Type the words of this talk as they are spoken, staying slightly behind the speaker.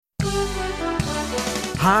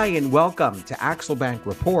Hi, and welcome to Axelbank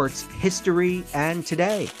Reports History and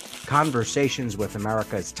Today, conversations with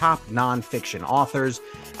America's top nonfiction authors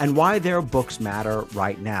and why their books matter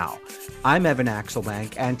right now. I'm Evan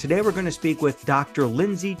Axelbank, and today we're going to speak with Dr.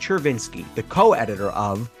 Lindsay Chervinsky, the co-editor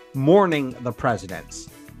of Mourning the Presidents: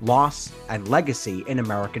 Loss and Legacy in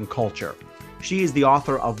American Culture. She is the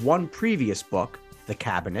author of one previous book, The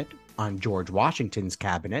Cabinet, on George Washington's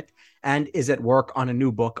cabinet, and is at work on a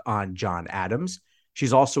new book on John Adams.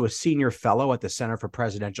 She's also a senior fellow at the Center for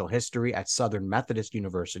Presidential History at Southern Methodist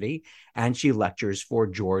University, and she lectures for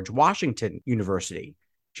George Washington University.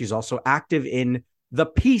 She's also active in the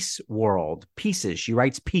peace world, pieces. She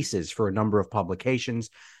writes pieces for a number of publications.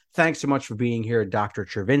 Thanks so much for being here, Dr.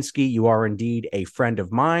 Chervinsky. You are indeed a friend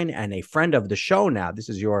of mine and a friend of the show now. This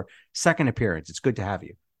is your second appearance. It's good to have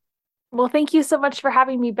you. Well, thank you so much for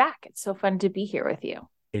having me back. It's so fun to be here with you.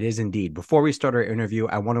 It is indeed. Before we start our interview,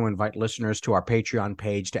 I want to invite listeners to our Patreon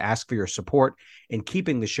page to ask for your support in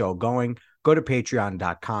keeping the show going. Go to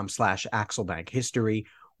patreon.com/AxelbankHistory.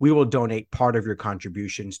 We will donate part of your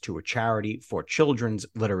contributions to a charity for children's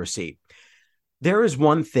literacy. There is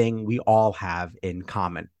one thing we all have in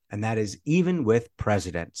common, and that is even with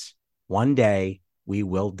presidents, one day we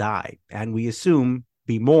will die, and we assume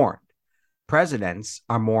be mourned. Presidents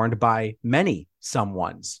are mourned by many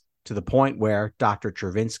someones, to the point where Dr.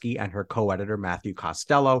 Chervinsky and her co-editor Matthew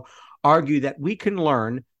Costello argue that we can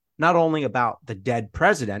learn not only about the dead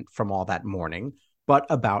president from all that mourning, but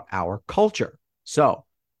about our culture. So,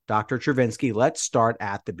 Dr. Chervinsky, let's start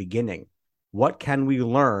at the beginning. What can we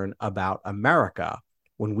learn about America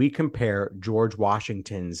when we compare George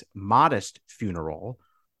Washington's modest funeral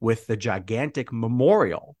with the gigantic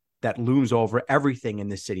memorial that looms over everything in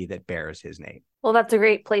the city that bears his name? Well, that's a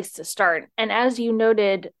great place to start. And as you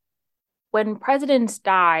noted, when presidents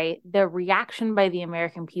die, the reaction by the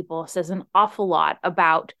American people says an awful lot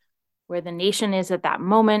about where the nation is at that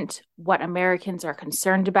moment, what Americans are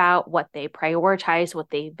concerned about, what they prioritize, what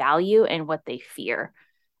they value, and what they fear.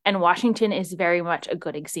 And Washington is very much a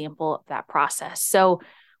good example of that process. So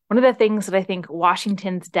one of the things that I think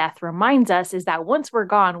Washington's death reminds us is that once we're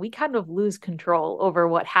gone, we kind of lose control over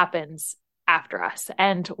what happens after us.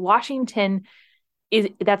 And Washington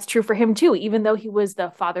that's true for him too, even though he was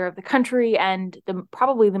the father of the country and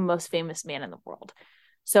probably the most famous man in the world.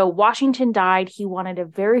 So Washington died. He wanted a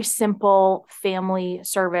very simple family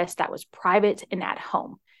service that was private and at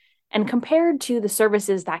home. And compared to the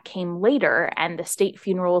services that came later and the state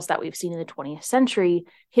funerals that we've seen in the 20th century,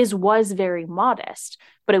 his was very modest,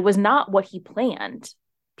 but it was not what he planned.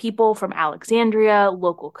 People from Alexandria,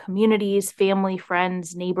 local communities, family,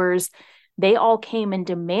 friends, neighbors, they all came and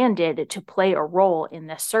demanded to play a role in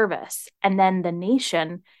this service. And then the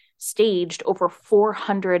nation staged over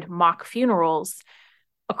 400 mock funerals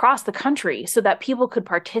across the country so that people could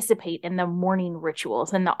participate in the mourning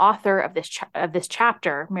rituals. And the author of this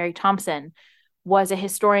chapter, Mary Thompson, was a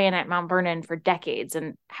historian at Mount Vernon for decades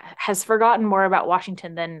and has forgotten more about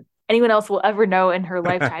Washington than anyone else will ever know in her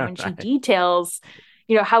lifetime. And she details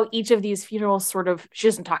how each of these funerals she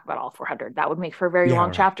doesn't talk about all 400. That would make for a very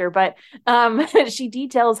long chapter. But she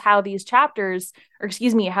details how these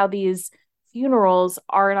funerals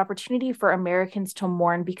are an opportunity for Americans to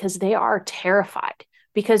mourn because they are terrified.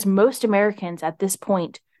 Because most Americans at this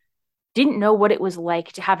point didn't know what it was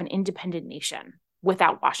like to have an independent nation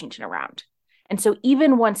without Washington around. And so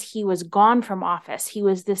even once he was gone from office, he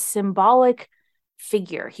was this symbolic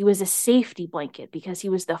figure. He was a safety blanket because he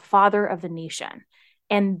was the father of the nation.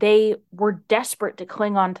 And they were desperate to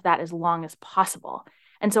cling on to that as long as possible.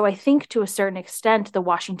 And so I think to a certain extent, the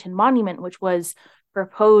Washington Monument, which was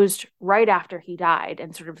proposed right after he died,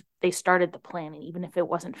 and they started the planning, even if it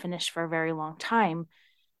wasn't finished for a very long time,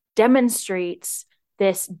 demonstrates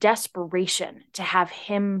this desperation to have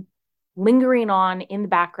him lingering on in the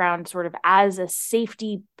background, as a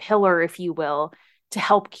safety pillar, if you will, to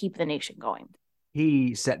help keep the nation going.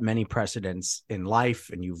 He set many precedents in life,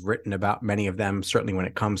 and you've written about many of them, certainly when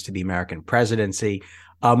it comes to the American presidency.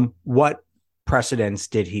 What precedents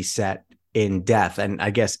did he set in death? And I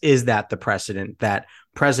guess, is that the precedent that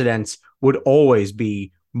presidents would always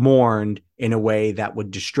be mourned in a way that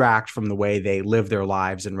would distract from the way they lived their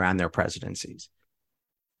lives and ran their presidencies?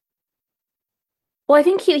 Well, I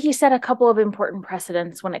think he set a couple of important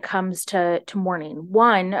precedents when it comes to mourning.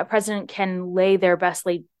 One, a president can lay their best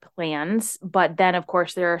laid plans, but then, of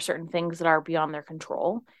course, there are certain things that are beyond their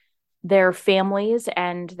control. Their families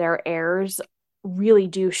and their heirs really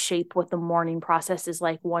do shape what the mourning process is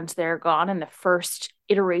like once they're gone and the first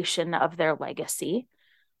iteration of their legacy.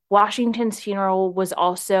 Washington's funeral was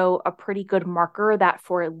also a pretty good marker that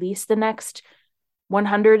for at least the next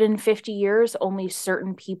 150 years, only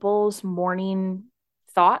certain people's mourning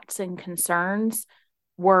thoughts and concerns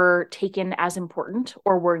were taken as important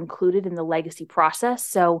or were included in the legacy process.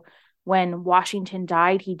 So when Washington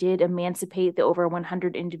died, he did emancipate the over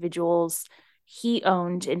 100 individuals he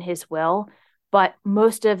owned in his will. But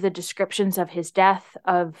most of the descriptions of his death,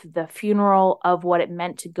 of the funeral, of what it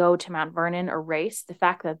meant to go to Mount Vernon erased the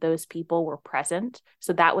fact that those people were present.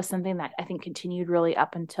 So that was something that I think continued really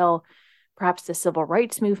up until perhaps the civil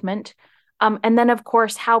rights movement. And then, of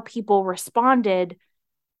course, how people responded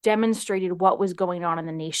demonstrated what was going on in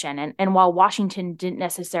the nation. And while Washington didn't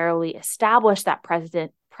necessarily establish that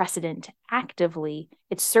precedent actively,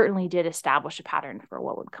 it certainly did establish a pattern for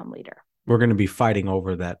what would come later. We're going to be fighting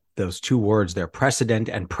over those two words there, precedent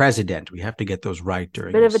and president. We have to get those right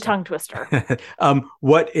during bit of a tongue twister.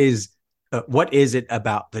 What is it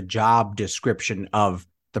about the job description of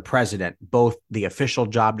the president, both the official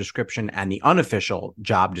job description and the unofficial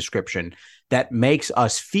job description, that makes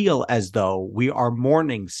us feel as though we are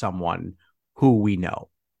mourning someone who we know?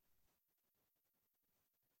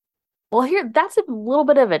 Well, that's a little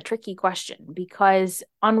bit of a tricky question, because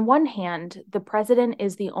on one hand, the president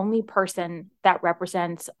is the only person that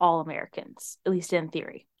represents all Americans, at least in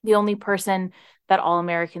theory, the only person that all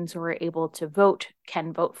Americans who are able to vote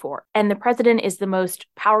can vote for. And the president is the most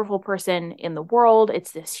powerful person in the world.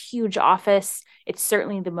 It's this huge office. It's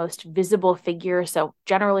certainly the most visible figure, so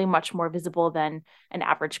generally much more visible than an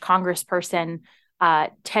average congressperson.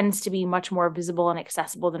 Tends to be much more visible and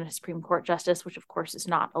accessible than a Supreme Court justice, which of course is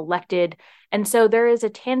not elected. And so there is a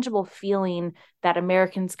tangible feeling that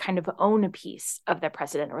Americans kind of own a piece of the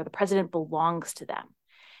president, or the president belongs to them.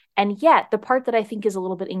 And yet the part that I think is a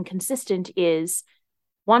little bit inconsistent is,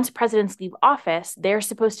 once presidents leave office, they're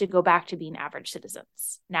supposed to go back to being average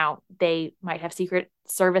citizens. Now, they might have Secret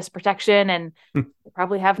Service protection, and they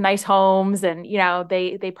probably have nice homes, and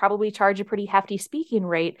they probably charge a pretty hefty speaking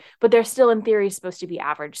rate, but they're still in theory supposed to be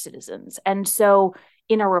average citizens. And so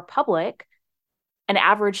in a republic, an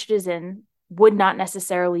average citizen would not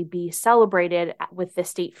necessarily be celebrated with the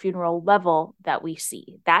state funeral level that we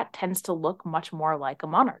see. That tends to look much more like a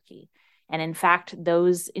monarchy. And in fact,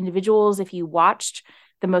 those individuals, if you watched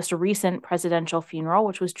the most recent presidential funeral,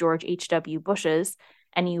 which was George H.W. Bush's,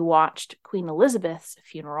 and you watched Queen Elizabeth's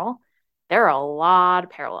funeral, there are a lot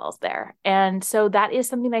of parallels there. And so that is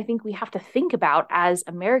something I think we have to think about as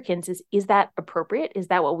Americans. Is that appropriate? Is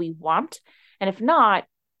that what we want? And if not,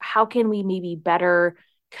 how can we maybe better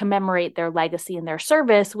commemorate their legacy and their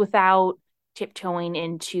service without tiptoeing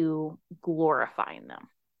into glorifying them?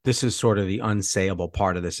 This is sort of the unsayable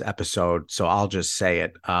part of this episode, so I'll just say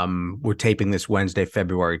it. We're taping this Wednesday,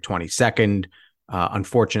 February 22nd.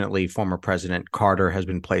 Unfortunately, former President Carter has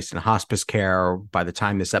been placed in hospice care. By the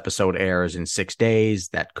time this episode airs in 6 days,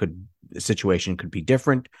 the situation could be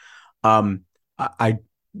different. I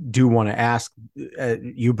do want to ask,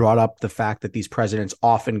 you brought up the fact that these presidents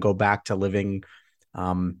often go back to living,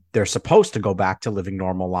 they're supposed to go back to living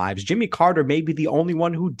normal lives. Jimmy Carter may be the only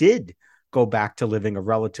one who did go back to living a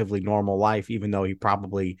relatively normal life, even though he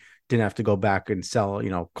probably didn't have to go back and sell,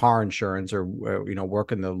 car insurance or,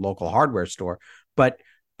 work in the local hardware store. But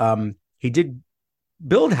he did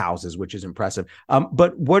build houses, which is impressive.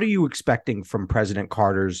 But what are you expecting from President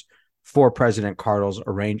Carter's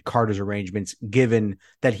arrangements, given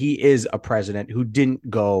that he is a president who didn't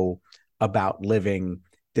go about living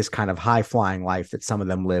this kind of high flying life that some of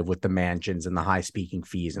them live, with the mansions and the high speaking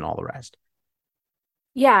fees and all the rest?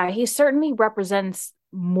 Yeah, he certainly represents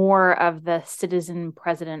more of the citizen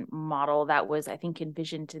president model that was, I think,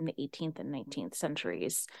 envisioned in the 18th and 19th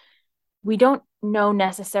centuries. We don't know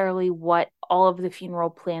necessarily what all of the funeral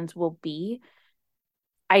plans will be.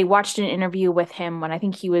 I watched an interview with him when I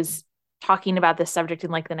think he was talking about this subject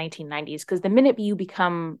in like the 1990s, because the minute you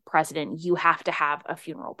become president, you have to have a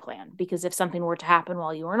funeral plan, because if something were to happen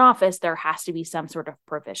while you were in office, there has to be some sort of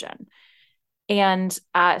provision. And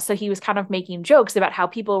so he was kind of making jokes about how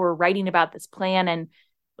people were writing about this plan, and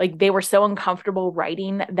like they were so uncomfortable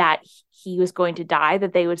writing that he was going to die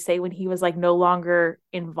that they would say when he was like no longer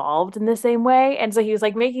involved in the same way. And so he was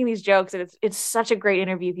like making these jokes, and it's such a great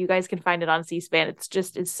interview. If you guys can find it on C-SPAN,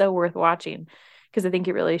 it's so worth watching, because I think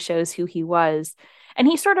it really shows who he was. And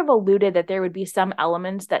he sort of alluded that there would be some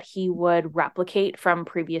elements that he would replicate from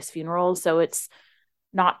previous funerals. So it's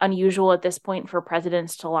not unusual at this point for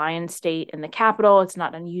presidents to lie in state in the Capitol. It's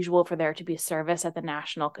not unusual for there to be a service at the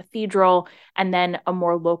National Cathedral, and then a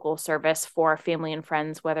more local service for family and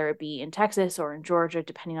friends, whether it be in Texas or in Georgia,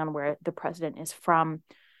 depending on where the president is from.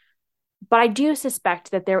 But I do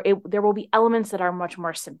suspect that there will be elements that are much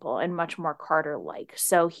more simple and much more Carter-like.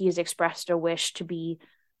 So he has expressed a wish to be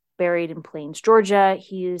buried in Plains, Georgia.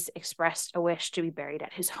 He's expressed a wish to be buried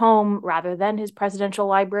at his home rather than his presidential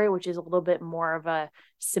library, which is a little bit more of a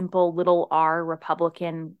simple little R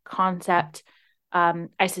Republican concept.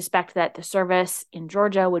 I suspect that the service in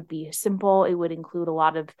Georgia would be simple. It would include a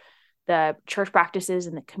lot of the church practices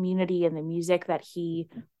and the community and the music that he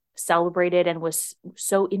celebrated and was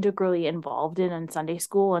so integrally involved in Sunday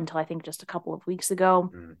school until I think just a couple of weeks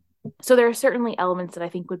ago. So there are certainly elements that I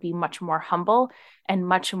think would be much more humble and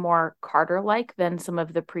much more Carter-like than some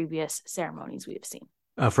of the previous ceremonies we have seen.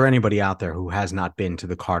 For anybody out there who has not been to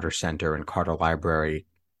the Carter Center and Carter Library,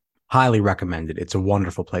 highly recommended. It's a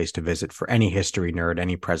wonderful place to visit for any history nerd,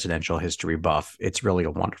 any presidential history buff. It's really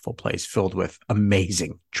a wonderful place filled with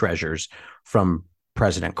amazing treasures from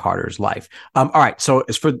President Carter's life. All right. So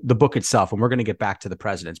as for the book itself, and we're going to get back to the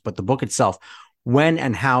presidents, but the book itself, when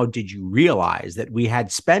and how did you realize that we had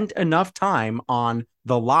spent enough time on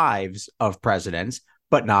the lives of presidents,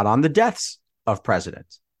 but not on the deaths of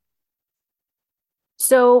presidents?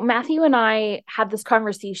 So Matthew and I had this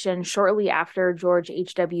conversation shortly after George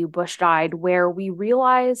H.W. Bush died, where we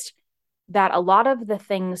realized that a lot of the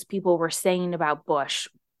things people were saying about Bush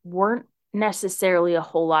weren't necessarily a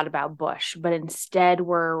whole lot about Bush, but instead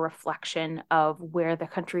were a reflection of where the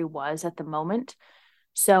country was at the moment.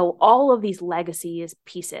 So all of these legacies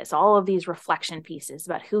pieces, all of these reflection pieces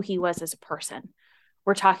about who he was as a person,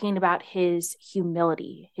 we're talking about his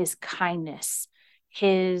humility, his kindness,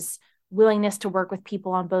 his willingness to work with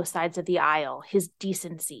people on both sides of the aisle, his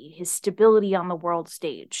decency, his stability on the world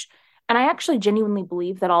stage. And I actually genuinely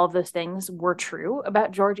believe that all of those things were true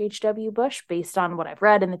about George H.W. Bush based on what I've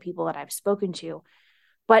read and the people that I've spoken to.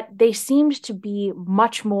 But they seemed to be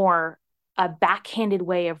much more a backhanded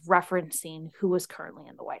way of referencing who was currently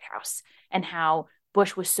in the White House and how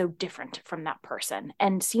Bush was so different from that person,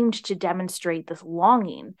 and seemed to demonstrate this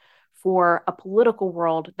longing for a political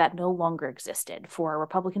world that no longer existed, for a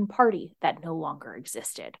Republican Party that no longer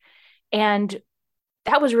existed. And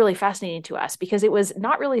that was really fascinating to us because it was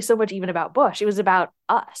not really so much even about Bush, it was about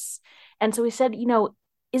us. And so we said,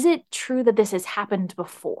 is it true that this has happened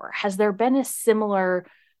before? Has there been a similar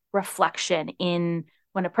reflection in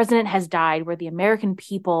when a president has died where the American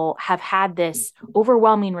people have had this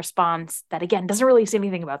overwhelming response that, again, doesn't really say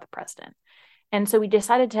anything about the president? And so we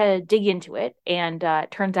decided to dig into it, and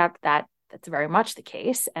it turns out that that's very much the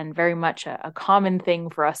case and very much a common thing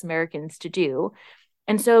for us Americans to do.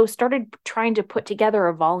 And so started trying to put together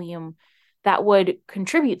a volume that would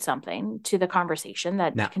contribute something to the conversation,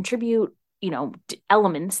 that contribute,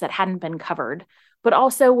 elements that hadn't been covered, but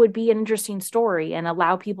also would be an interesting story and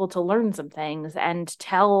allow people to learn some things and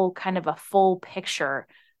tell kind of a full picture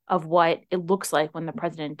of what it looks like when the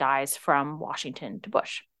president dies from Washington to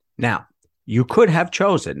Bush. Now, you could have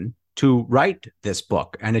chosen to write this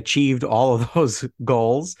book and achieved all of those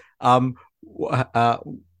goals. Why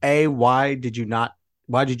did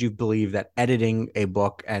you believe that editing a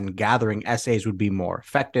book and gathering essays would be more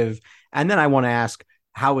effective? And then I want to ask,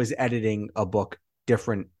 how is editing a book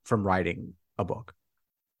different from writing a book?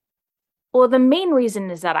 Well, the main reason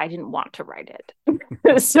is that I didn't want to write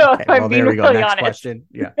it. So okay, I'm being really Next honest. Question.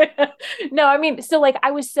 Yeah. No, I mean, so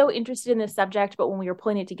I was so interested in this subject, but when we were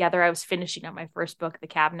putting it together, I was finishing up my first book, The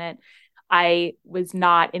Cabinet. I was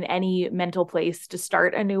not in any mental place to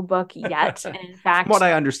start a new book yet. And in fact, from what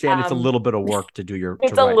I understand, it's a little bit of work to do your.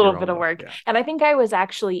 It's a little bit of work, yeah. And I think I was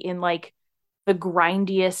actually in the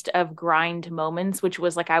grindiest of grind moments, which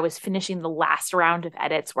was I was finishing the last round of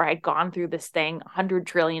edits where I'd gone through this thing 100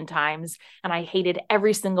 trillion times and I hated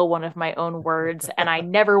every single one of my own words and I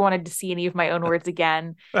never wanted to see any of my own words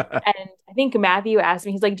again. And I think Matthew asked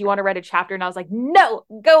me, he's like, do you want to write a chapter? And I was like, no,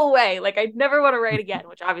 go away. I never want to write again,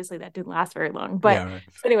 which obviously that didn't last very long. But yeah, right.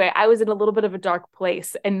 Anyway, I was in a little bit of a dark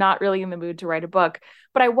place and not really in the mood to write a book,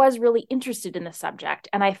 but I was really interested in the subject.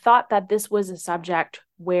 And I thought that this was a subject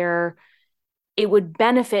where it would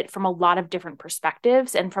benefit from a lot of different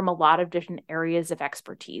perspectives and from a lot of different areas of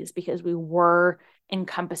expertise because we were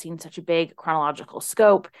encompassing such a big chronological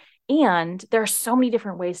scope. And there are so many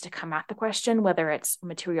different ways to come at the question, whether it's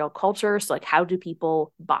material culture, so how do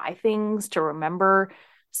people buy things to remember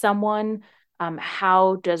someone?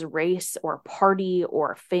 How does race or party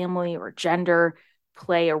or family or gender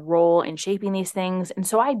play a role in shaping these things? And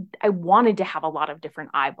so I wanted to have a lot of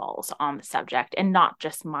different eyeballs on the subject and not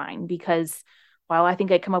just mine, because while I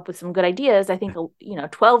think I'd come up with some good ideas, I think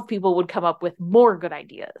 12 people would come up with more good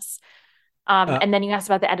ideas. And then you asked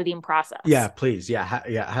about the editing process. Yeah, please.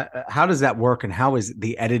 Yeah. How does that work? And how is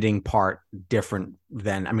the editing part different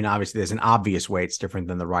than, obviously there's an obvious way it's different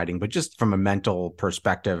than the writing, but just from a mental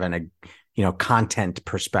perspective and a, content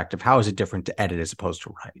perspective, how is it different to edit as opposed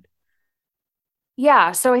to write?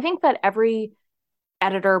 Yeah. So I think that every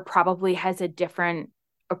editor probably has a different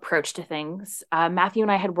approach to things. Matthew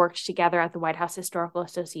and I had worked together at the White House Historical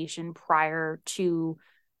Association prior to,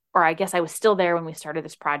 or I guess I was still there when we started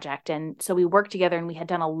this project. And so we worked together and we had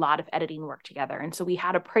done a lot of editing work together. And so we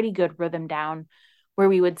had a pretty good rhythm down where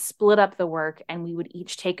we would split up the work and we would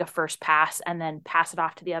each take a first pass and then pass it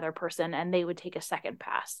off to the other person and they would take a second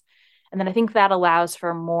pass. And then I think that allows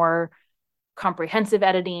for more comprehensive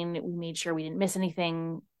editing. We made sure we didn't miss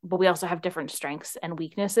anything, but we also have different strengths and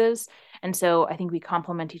weaknesses. And so I think we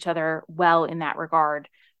complement each other well in that regard.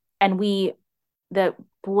 And the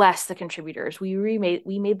bless the contributors. We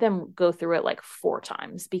made them go through it like 4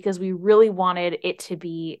 times because we really wanted it to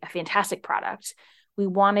be a fantastic product. We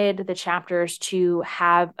wanted the chapters to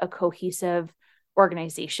have a cohesive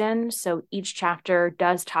organization. So each chapter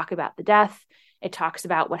does talk about the death. It talks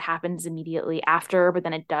about what happens immediately after, but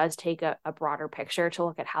then it does take a broader picture to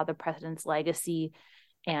look at how the president's legacy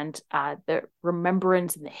and the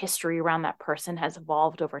remembrance and the history around that person has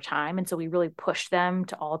evolved over time. And so we really push them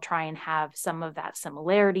to all try and have some of that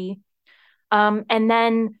similarity. And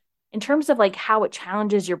then in terms of like how it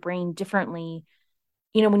challenges your brain differently,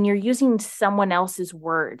 when you're using someone else's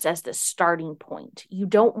words as the starting point, you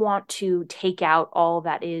don't want to take out all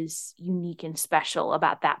that is unique and special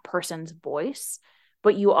about that person's voice,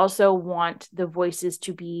 but you also want the voices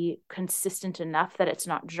to be consistent enough that it's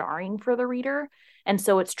not jarring for the reader. And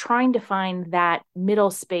so it's trying to find that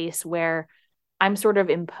middle space where I'm sort of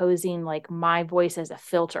imposing like my voice as a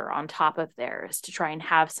filter on top of theirs to try and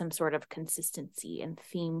have some sort of consistency and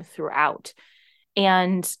theme throughout.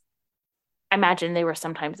 And I imagine they were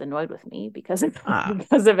sometimes annoyed with me because of,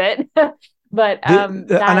 because of it. But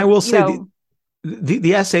and I will say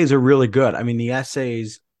the essays are really good. I mean, the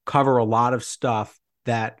essays cover a lot of stuff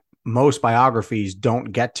that most biographies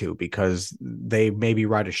don't get to because they maybe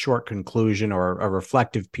write a short conclusion or a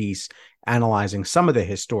reflective piece analyzing some of the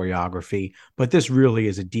historiography, but this really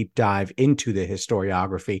is a deep dive into the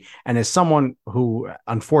historiography. And as someone who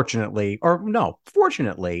unfortunately, or no,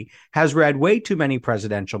 fortunately, has read way too many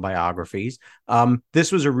presidential biographies,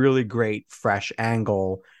 this was a really great, fresh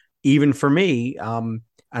angle, even for me. And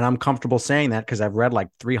I'm comfortable saying that because I've read like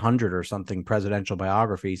 300 or something presidential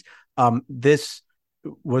biographies. This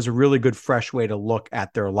was a really good, fresh way to look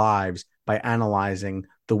at their lives by analyzing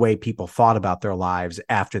the way people thought about their lives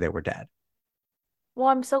after they were dead. Well,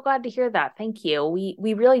 I'm so glad to hear that. Thank you.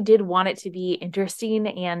 We really did want it to be interesting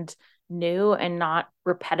and new and not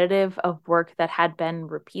repetitive of work that had been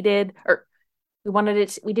repeated, or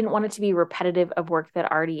we didn't want it to be repetitive of work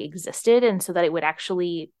that already existed, and so that it would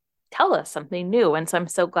actually tell us something new. And so I'm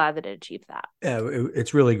so glad that it achieved that.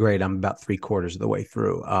 It's really great. I'm about 3/4 of the way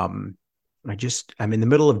through. I'm in the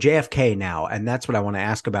middle of JFK now, and that's what I want to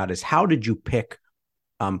ask about is how did you pick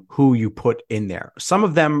who you put in there? Some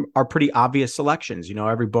of them are pretty obvious selections.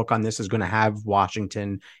 Every book on this is going to have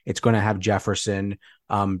Washington. It's going to have Jefferson,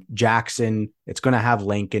 Jackson. It's going to have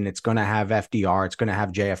Lincoln. It's going to have FDR. It's going to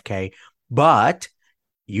have JFK. But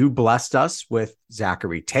you blessed us with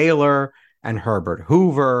Zachary Taylor and Herbert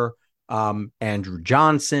Hoover, Andrew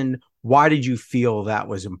Johnson. Why did you feel that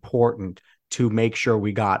was important to make sure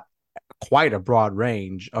we got quite a broad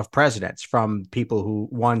range of presidents, from people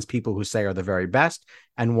who say are the very best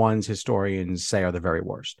and ones historians say are the very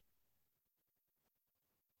worst?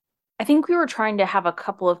 I think we were trying to have a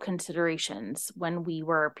couple of considerations when we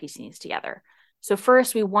were piecing these together. So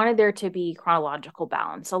first, we wanted there to be chronological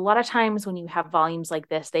balance. A lot of times when you have volumes like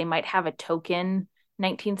this, they might have a token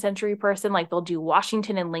 19th century person, like they'll do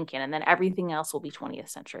Washington and Lincoln, and then everything else will be 20th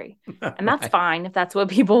century. And that's fine if that's what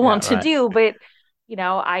people want to do. But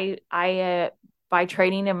I by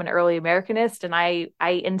training am an early Americanist, and I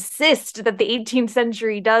insist that the 18th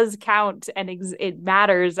century does count and it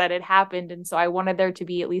matters that it happened. And so I wanted there to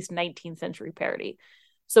be at least 19th century parity.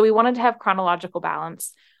 So we wanted to have chronological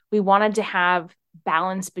balance. We wanted to have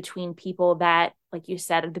balance between people that, like you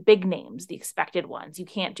said, are the big names, the expected ones. You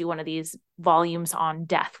can't do one of these volumes on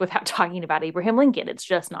death without talking about Abraham Lincoln. It's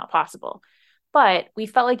just not possible. But we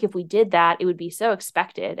felt like if we did that, it would be so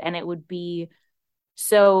expected and it would be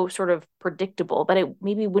so sort of predictable that it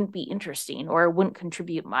maybe wouldn't be interesting or wouldn't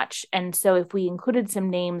contribute much. And so if we included some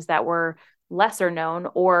names that were lesser known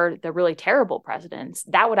or the really terrible presidents,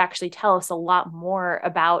 that would actually tell us a lot more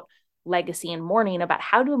about legacy and mourning, about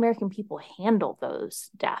how do American people handle those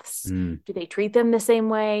deaths? Do they treat them the same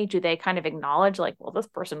way? Do they kind of acknowledge like, well, this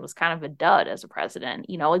person was kind of a dud as a president?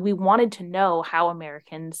 Like we wanted to know how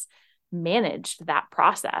Americans managed that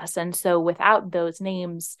process. And so without those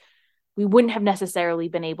names, we wouldn't have necessarily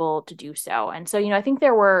been able to do so. And so, I think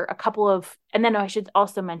there were a couple of, and then I should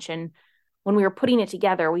also mention, when we were putting it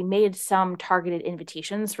together, we made some targeted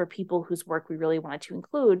invitations for people whose work we really wanted to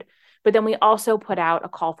include. But then we also put out a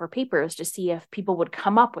call for papers to see if people would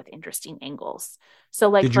come up with interesting angles. So,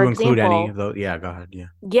 like, Did for you include any example, of those? Yeah, go ahead. Yeah.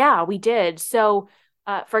 yeah, we did. So,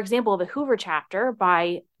 for example, the Hoover chapter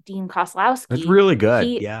by Dean That's Koslowski, really good.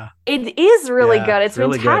 he Yeah. it is really Yeah. good. It's It's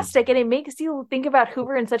really good. fantastic, and it makes you think about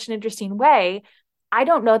Hoover in such an interesting way. I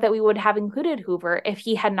don't know that we would have included Hoover if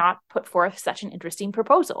he had not put forth such an interesting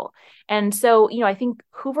proposal. And so, I think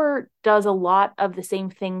Hoover does a lot of the same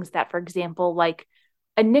things that, for example, like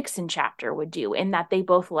a Nixon chapter would do, in that they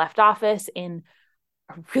both left office in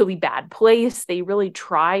a really bad place. They really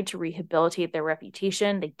tried to rehabilitate their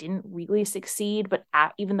reputation. They didn't really succeed, but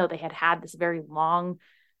even though they had had this very long,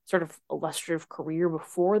 sort of illustrative career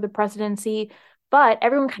before the presidency, but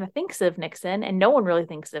everyone kind of thinks of Nixon and no one really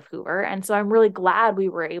thinks of Hoover. And so I'm really glad we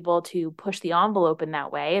were able to push the envelope in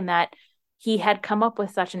that way, and that he had come up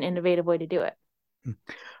with such an innovative way to do it.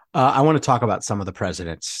 I want to talk about some of the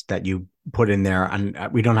presidents that you put in there,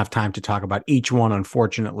 and we don't have time to talk about each one,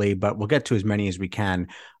 unfortunately, but we'll get to as many as we can.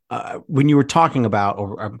 When you were talking about,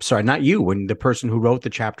 or I'm sorry, not you, when the person who wrote the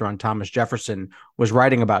chapter on Thomas Jefferson was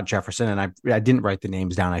writing about Jefferson, and I didn't write the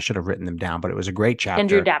names down. I should have written them down, but it was a great chapter.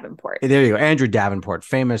 Andrew Davenport. There you go. Andrew Davenport,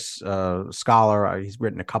 famous scholar. He's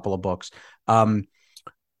written a couple of books.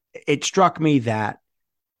 It struck me that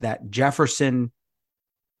Jefferson,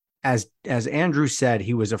 as Andrew said,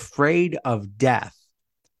 he was afraid of death.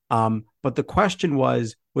 But the question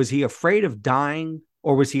was he afraid of dying,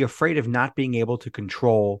 or was he afraid of not being able to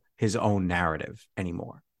control his own narrative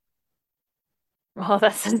anymore? Well,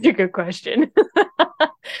 that's such a good question.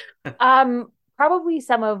 Probably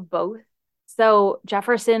some of both. So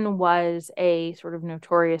Jefferson was a sort of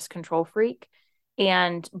notorious control freak,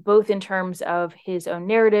 and both in terms of his own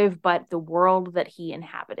narrative, but the world that he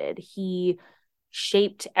inhabited. He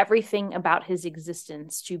shaped everything about his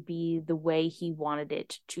existence to be the way he wanted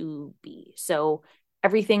it to be. So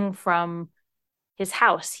everything from his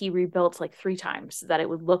house, he rebuilt like 3 times so that it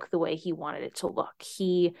would look the way he wanted it to look.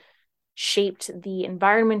 He shaped the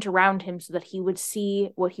environment around him so that he would see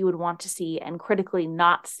what he would want to see and critically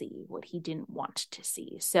not see what he didn't want to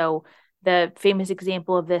see. So the famous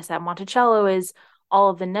example of this at Monticello is all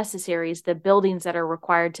of the necessaries, the buildings that are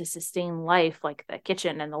required to sustain life, like the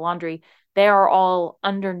kitchen and the laundry, they are all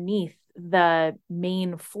underneath the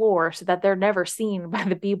main floor so that they're never seen by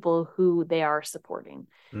the people who they are supporting.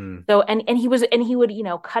 So and he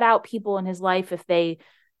would, cut out people in his life if they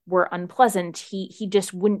were unpleasant. He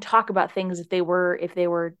just wouldn't talk about things if they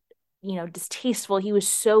were distasteful. He was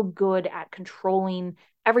so good at controlling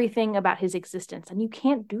everything about his existence, and you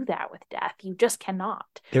can't do that with death. You just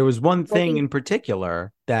cannot. There was one thing in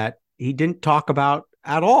particular that he didn't talk about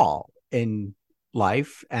at all in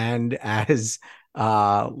life, and as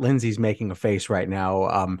Lindsay's making a face right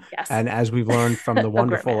now. Yes. And as we've learned from the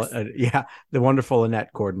wonderful, the wonderful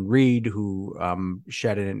Annette Gordon-Reed, who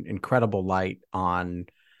shed an incredible light on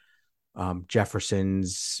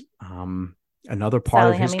Jefferson's another part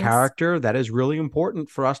Sally of his Hemings. character that is really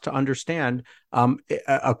important for us to understand.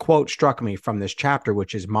 A quote struck me from this chapter,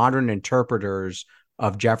 which is, "Modern interpreters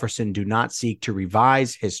of Jefferson do not seek to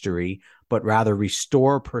revise history, but rather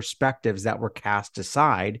restore perspectives that were cast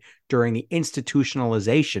aside during the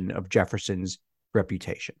institutionalization of Jefferson's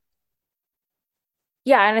reputation."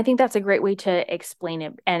 Yeah, and I think that's a great way to explain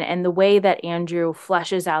it. And the way that Andrew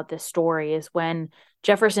fleshes out this story is, when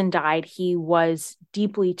Jefferson died, he was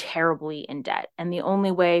deeply, terribly in debt. And the only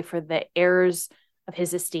way for the heirs of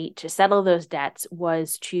his estate to settle those debts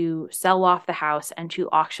was to sell off the house and to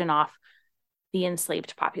auction off the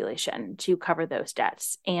enslaved population to cover those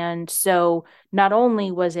debts. And so not only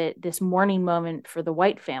was it this mourning moment for the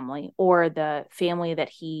white family, or the family that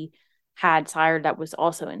he had sired that was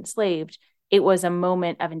also enslaved, it was a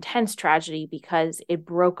moment of intense tragedy because it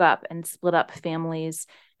broke up and split up families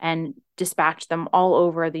and dispatched them all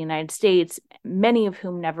over the United States, many of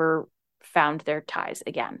whom never found their ties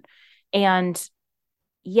again. And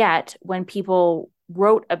yet, when people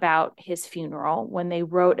wrote about his funeral, when they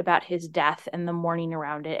wrote about his death and the mourning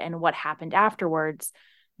around it and what happened afterwards,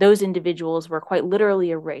 those individuals were quite literally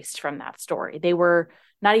erased from that story. They were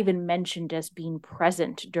not even mentioned as being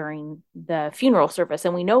present during the funeral service,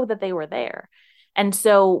 and we know that they were there. And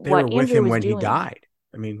so they what were with Andrew him was when doing, he died.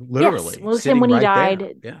 I mean, literally, yes, with him when he died.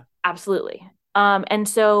 There. Yeah, absolutely. And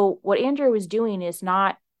so what Andrew was doing is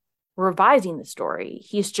not revising the story.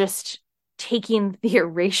 He's just taking the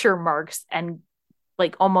erasure marks and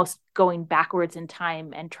like almost going backwards in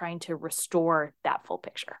time and trying to restore that full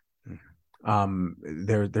picture.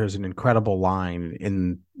 There's an incredible line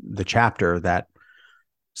in the chapter that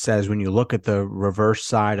says when you look at the reverse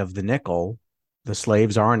side of the nickel, the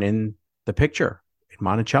slaves aren't in the picture in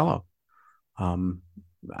Monticello.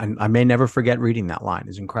 I may never forget reading that line.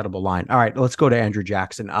 It's an incredible line. All right, let's go to Andrew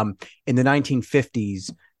Jackson. In the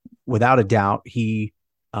 1950s, without a doubt, he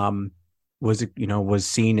was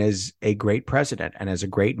seen as a great president and as a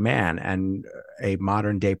great man, and a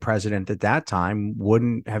modern day president at that time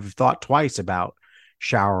wouldn't have thought twice about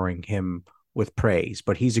showering him with praise.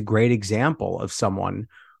 But he's a great example of someone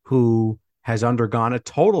who has undergone a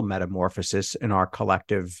total metamorphosis in our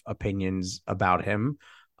collective opinions about him.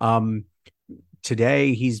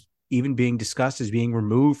 Today, he's even being discussed as being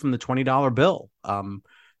removed from the $20 bill.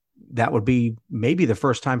 That would be maybe the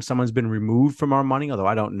first time someone's been removed from our money, although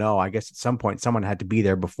I don't know. I guess at some point someone had to be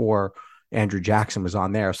there before Andrew Jackson was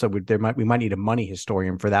on there. So we might need a money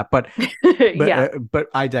historian for that. But Yeah. But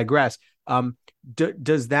I digress.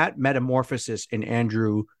 Does that metamorphosis in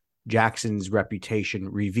Andrew Jackson's reputation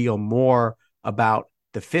reveal more about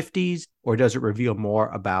the 50s, or does it reveal more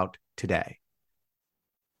about today?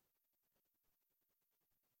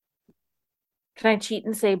 Can I cheat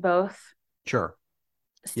and say both? Sure.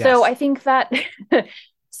 So Yes. I think that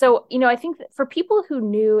I think that for people who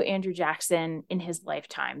knew Andrew Jackson in his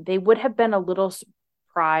lifetime, they would have been a little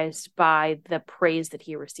surprised by the praise that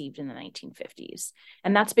he received in the 1950s.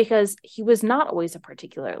 And that's because he was not always a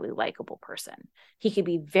particularly likable person. He could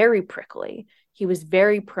be very prickly. He was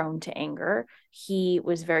very prone to anger. He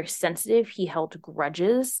was very sensitive. He held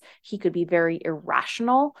grudges. He could be very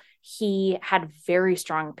irrational. He had very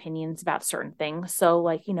strong opinions about certain things. So,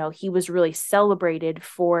 he was really celebrated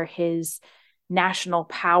for his national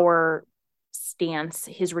power stance,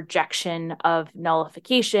 his rejection of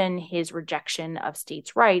nullification, his rejection of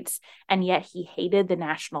states' rights, and yet he hated the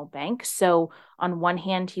national bank. So, on one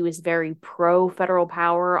hand, he was very pro federal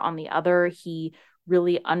power. On the other, he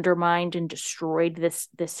really undermined and destroyed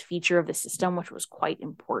this feature of the system, which was quite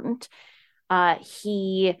important.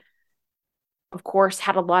 He, of course,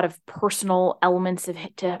 had a lot of personal elements of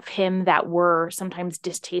him that were sometimes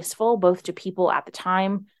distasteful, both to people at the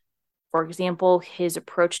time. For example, his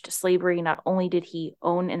approach to slavery, not only did he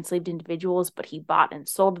own enslaved individuals, but he bought and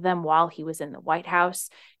sold them while he was in the White House.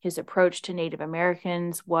 His approach to Native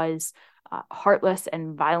Americans was heartless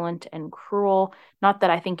and violent and cruel. Not that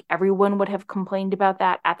I think everyone would have complained about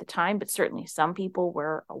that at the time, but certainly some people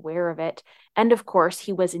were aware of it. And of course,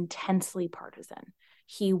 he was intensely partisan.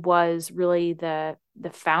 He was really the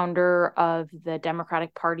founder of the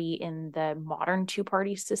Democratic Party in the modern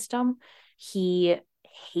two-party system. He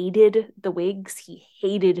hated the Whigs. He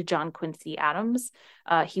hated John Quincy Adams.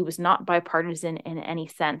 He was not bipartisan in any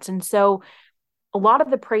sense. And so a lot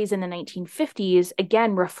of the praise in the 1950s,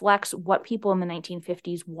 again, reflects what people in the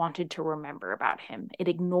 1950s wanted to remember about him. It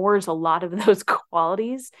ignores a lot of those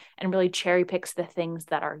qualities and really cherry picks the things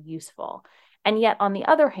that are useful. And yet, on the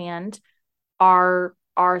other hand, our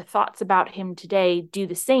thoughts about him today do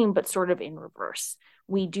the same, but sort of in reverse.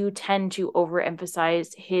 We do tend to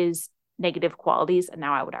overemphasize his negative qualities, and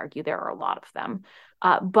now I would argue there are a lot of them.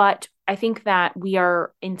 But I think that we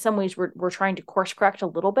are, in some ways, we're trying to course correct a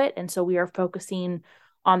little bit, and so we are focusing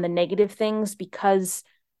on the negative things because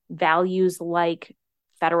values like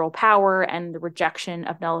federal power and the rejection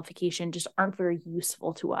of nullification just aren't very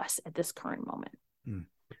useful to us at this current moment.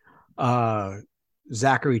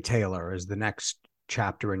 Zachary Taylor is the next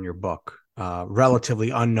chapter in your book.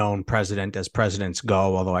 Relatively unknown president as presidents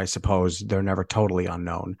go, although I suppose they're never totally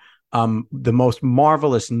unknown. The most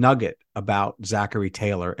marvelous nugget about Zachary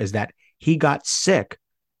Taylor is that he got sick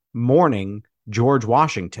mourning George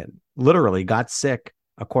Washington, literally got sick,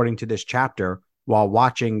 according to this chapter, while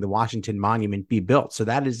watching the Washington Monument be built. So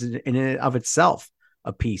that is in and of itself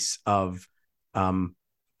a piece of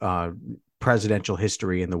presidential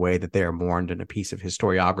history in the way that they are mourned, and a piece of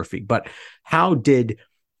historiography. But how did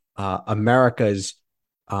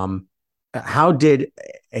how did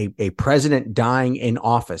a president dying in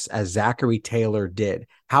office, as Zachary Taylor did,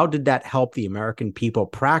 how did that help the American people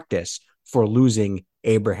practice for losing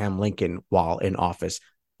Abraham Lincoln while in office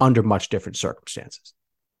under much different circumstances?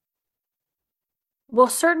 Well,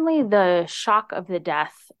 certainly the shock of the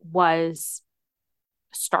death was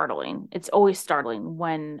startling. It's always startling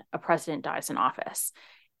when a president dies in office.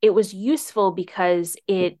 It was useful because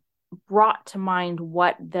it brought to mind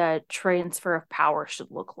what the transfer of power should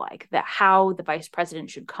look like, that how the vice president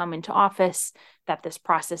should come into office, that this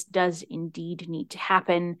process does indeed need to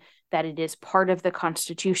happen, that it is part of the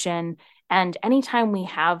Constitution. And anytime we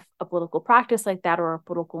have a political practice like that or a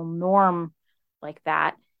political norm like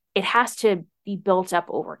that, it has to be built up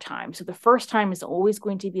over time. So the first time is always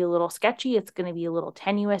going to be a little sketchy. It's going to be a little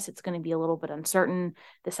tenuous. It's going to be a little bit uncertain.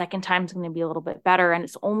 The second time is going to be a little bit better, and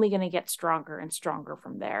it's only going to get stronger and stronger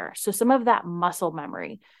from there. So some of that muscle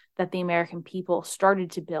memory that the American people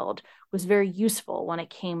started to build was very useful when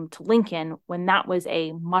it came to Lincoln, when that was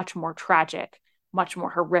a much more tragic, much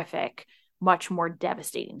more horrific, much more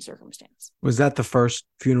devastating circumstance. Was that the first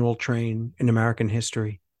funeral train in American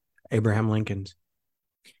history? Abraham Lincoln's?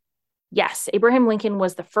 Yes, Abraham Lincoln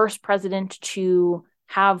was the first president to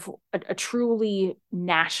have a truly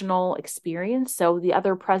national experience. So the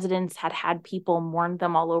other presidents had people mourn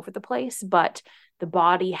them all over the place, but the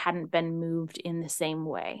body hadn't been moved in the same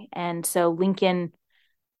way. And so Lincoln,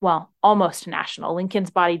 well, almost national.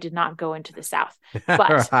 Lincoln's body did not go into the South,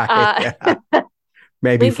 but right, yeah.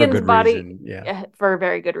 Maybe Lincoln's for good body, reason. Yeah, for a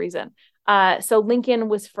very good reason. So Lincoln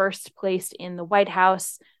was first placed in the White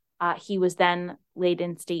House. He was then laid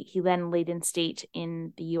in state. He then laid in state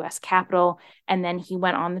in the U.S. Capitol. And then he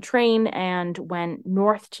went on the train and went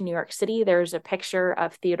north to New York City. There's a picture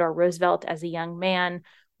of Theodore Roosevelt as a young man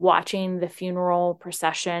watching the funeral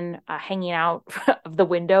procession, hanging out of the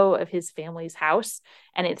window of his family's house.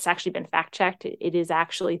 And it's actually been fact-checked. It is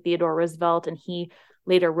actually Theodore Roosevelt. And he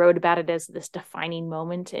later wrote about it as this defining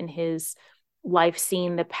moment in his life,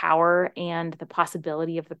 seeing the power and the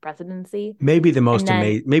possibility of the presidency. Maybe the most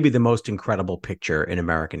amazing, maybe the most incredible picture in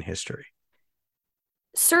American history.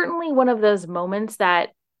 Certainly one of those moments that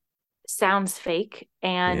sounds fake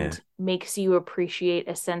and makes you appreciate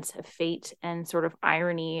a sense of fate and sort of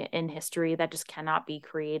irony in history that just cannot be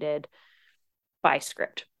created by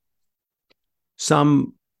script.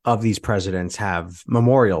 Some of these presidents have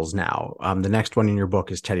memorials now. The next one in your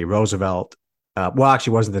book is Teddy Roosevelt. Well,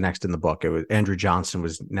 actually, wasn't the next in the book. It was Andrew Johnson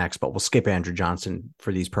was next, but we'll skip Andrew Johnson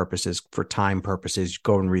for these purposes, for time purposes.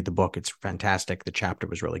 Go and read the book; it's fantastic. The chapter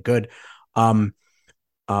was really good.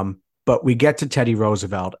 But we get to Teddy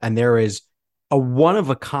Roosevelt, and there is a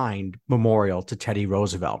one-of-a-kind memorial to Teddy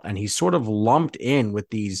Roosevelt, and he's sort of lumped in with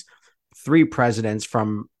these three presidents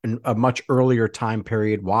from a much earlier time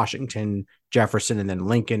period: Washington, Jefferson, and then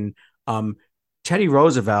Lincoln. Teddy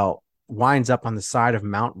Roosevelt winds up on the side of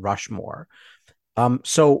Mount Rushmore.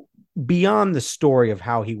 So beyond the story of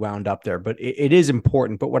how he wound up there, but it is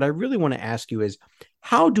important. But what I really want to ask you is,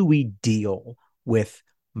 how do we deal with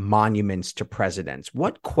monuments to presidents?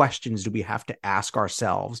 What questions do we have to ask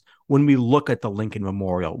ourselves when we look at the Lincoln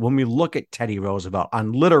Memorial, when we look at Teddy Roosevelt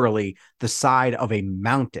on literally the side of a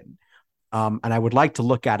mountain? And I would like to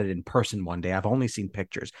look at it in person one day. I've only seen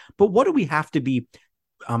pictures. But what do we have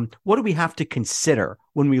to consider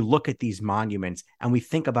when we look at these monuments and we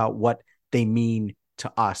think about what they mean to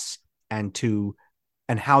us and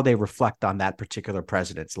how they reflect on that particular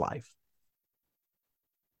president's life?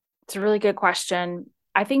 It's a really good question.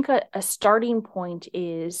 I think a starting point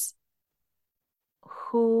is,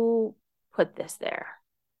 who put this there?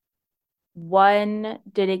 When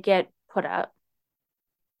did it get put up?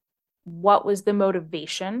 What was the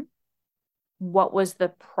motivation? What was the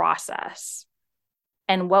process?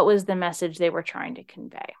 And what was the message they were trying to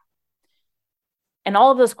convey? And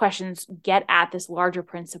all of those questions get at this larger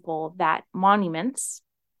principle that monuments,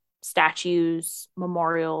 statues,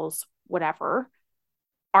 memorials, whatever,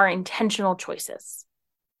 are intentional choices.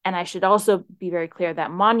 And I should also be very clear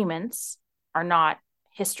that monuments are not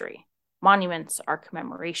history. Monuments are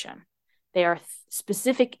commemoration. They are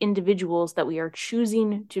specific individuals that we are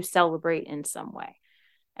choosing to celebrate in some way.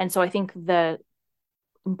 And so I think the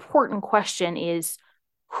important question is,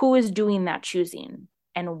 who is doing that choosing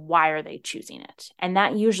and why are they choosing it? And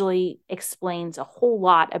that usually explains a whole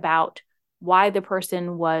lot about why the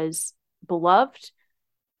person was beloved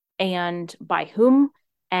and by whom,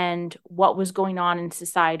 and what was going on in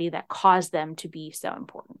society that caused them to be so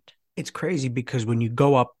important. It's crazy because when you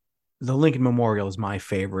go up, the Lincoln Memorial is my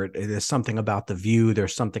favorite. There's something about the view.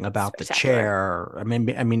 There's something about the chair. I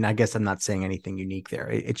mean, I guess I'm not saying anything unique there.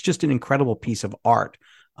 It's just an incredible piece of art.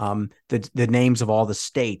 The names of all the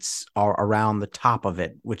states are around the top of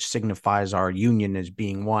it, which signifies our union as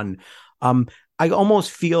being one. I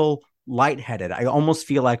almost feel lightheaded. I almost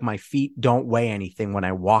feel like my feet don't weigh anything when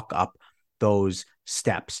I walk up those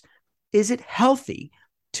steps. Is it healthy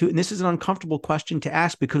to, and this is an uncomfortable question to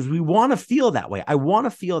ask because we want to feel that way. I want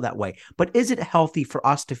to feel that way. But is it healthy for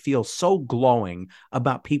us to feel so glowing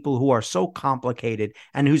about people who are so complicated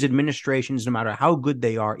and whose administrations, no matter how good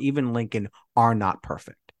they are, even Lincoln, are not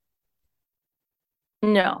perfect?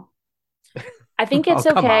 No. I think it's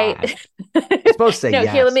okay. You're supposed to say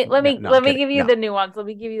yes. Here, let me give you the nuance. Let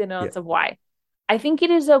me give you the nuance of why. I think it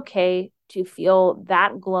is okay to feel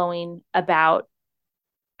that glowing about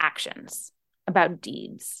actions, about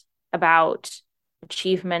deeds, about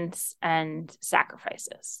achievements and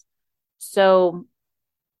sacrifices. So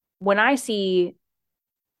when I see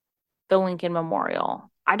the Lincoln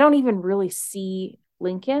Memorial, I don't even really see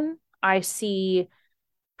Lincoln. I see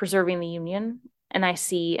preserving the Union and I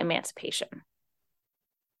see emancipation.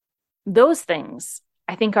 Those things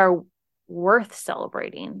I think are worth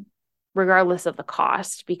celebrating, regardless of the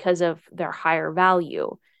cost, because of their higher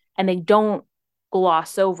value. And they don't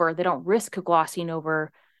they don't risk glossing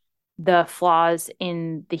over the flaws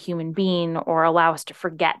in the human being or allow us to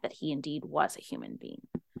forget that he indeed was a human being.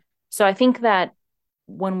 So I think that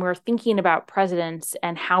when we're thinking about presidents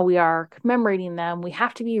and how we are commemorating them, we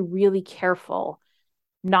have to be really careful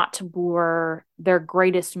not to blur their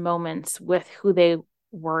greatest moments with who they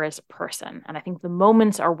were as a person. And I think the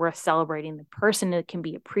moments are worth celebrating. The person that can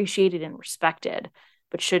be appreciated and respected,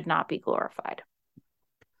 but should not be glorified.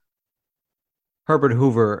 Herbert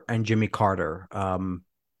Hoover and Jimmy Carter.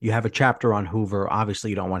 You have a chapter on Hoover. Obviously,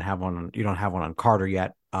 you don't have one on Carter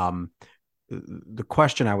yet. The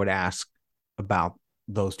question I would ask about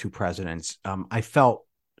those two presidents, I felt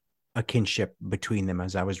a kinship between them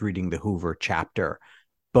as I was reading the Hoover chapter.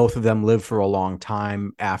 Both of them lived for a long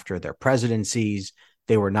time after their presidencies.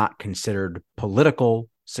 They were not considered political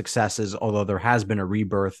successes, although there has been a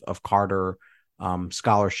rebirth of Carter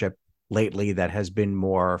scholarship lately that has been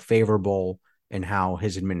more favorable in how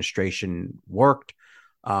his administration worked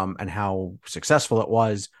and how successful it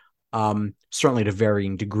was. Certainly to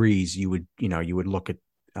varying degrees, you would look at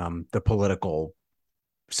the political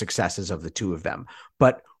successes of the two of them.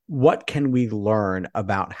 But what can we learn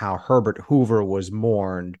about how Herbert Hoover was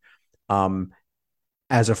mourned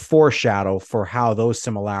as a foreshadow for how those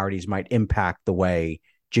similarities might impact the way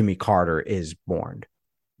Jimmy Carter is mourned?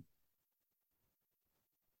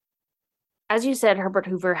 As you said, Herbert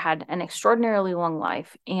Hoover had an extraordinarily long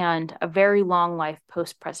life and a very long life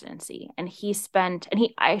post-presidency. And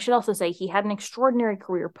I should also say he had an extraordinary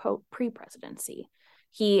career pre-presidency.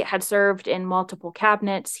 He had served in multiple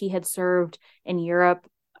cabinets. He had served in Europe,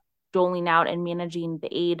 doling out and managing the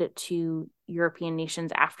aid to European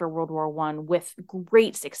nations after World War I with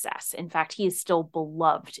great success. In fact, he is still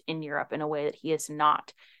beloved in Europe in a way that he is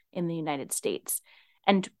not in the United States.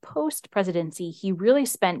 And post-presidency, he really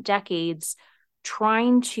spent decades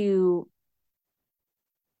trying to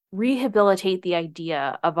rehabilitate the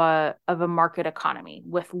idea of a market economy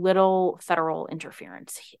with little federal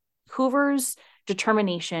interference. Hoover's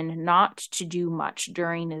determination not to do much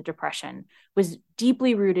during the Depression was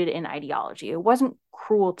deeply rooted in ideology. It wasn't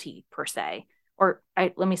cruelty per se,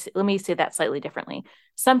 let me say that slightly differently.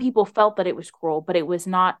 Some people felt that it was cruel, but it was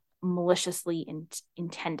not maliciously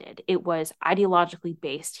intended. It was ideologically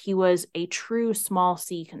based. He was a true small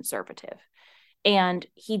c conservative. And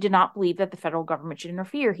he did not believe that the federal government should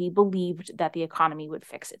interfere. He believed that the economy would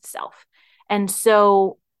fix itself. And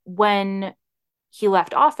so when he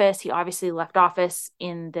left office, he obviously left office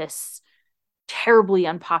in this terribly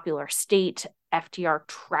unpopular state. FDR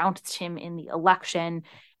trounced him in the election.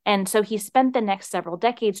 And so he spent the next several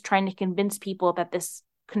decades trying to convince people that this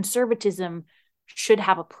conservatism should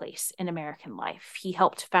have a place in American life. He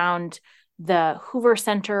helped found the Hoover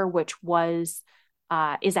Center, which is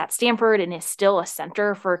at Stanford and is still a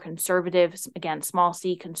center for conservatives, again, small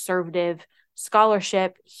c conservative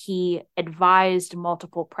scholarship. He advised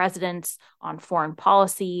multiple presidents on foreign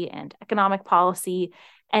policy and economic policy,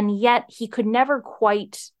 and yet he could never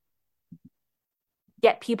quite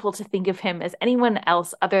get people to think of him as anyone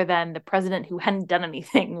else other than the president who hadn't done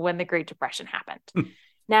anything when the Great Depression happened.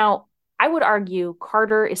 Now, I would argue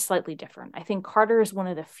Carter is slightly different. I think Carter is one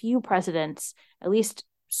of the few presidents, at least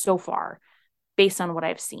so far, based on what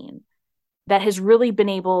I've seen, that has really been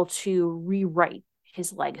able to rewrite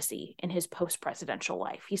his legacy in his post-presidential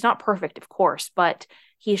life. He's not perfect, of course, but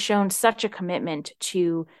he's shown such a commitment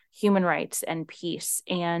to human rights and peace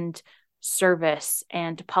and service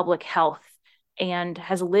and public health, and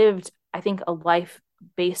has lived, I think, a life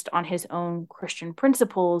based on his own Christian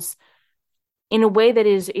principles in a way that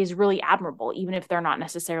is really admirable, even if they're not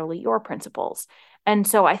necessarily your principles. And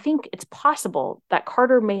so I think it's possible that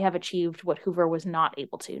Carter may have achieved what Hoover was not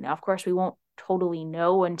able to. Now, of course, we won't totally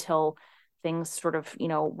know until things sort of,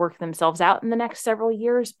 work themselves out in the next several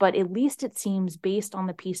years, but at least it seems, based on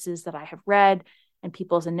the pieces that I have read and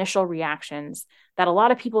people's initial reactions, that a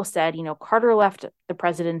lot of people said, Carter left the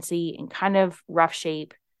presidency in kind of rough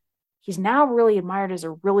shape. He's now really admired as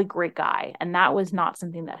a really great guy. And that was not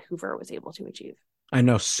something that Hoover was able to achieve. I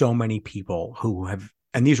know so many people who have,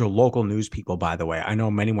 and these are local news people, by the way. I know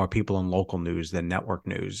many more people in local news than network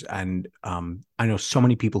news. And I know so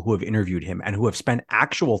many people who have interviewed him and who have spent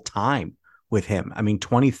actual time with him. I mean,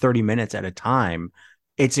 20, 30 minutes at a time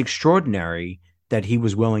it's extraordinary that he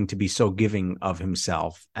was willing to be so giving of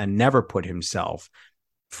himself and never put himself,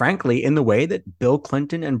 frankly, in the way that Bill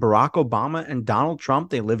Clinton and Barack Obama and Donald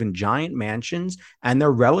Trump, they live in giant mansions and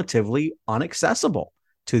they're relatively inaccessible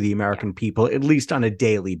to the American people, at least on a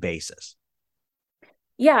daily basis.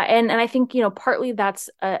 Yeah, and I think, partly that's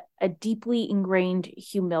a deeply ingrained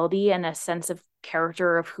humility and a sense of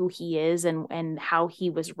character of who he is and how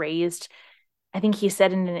he was raised. I think he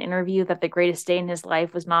said in an interview that the greatest day in his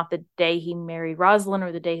life was not the day he married Rosalind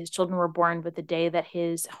or the day his children were born, but the day that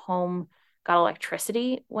his home got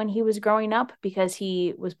electricity when he was growing up, because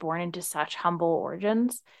he was born into such humble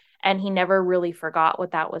origins and he never really forgot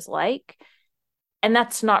what that was like. And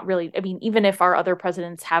that's not really, I mean, even if our other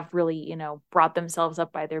presidents have really, brought themselves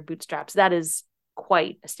up by their bootstraps, that is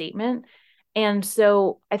quite a statement. And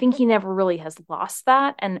so I think he never really has lost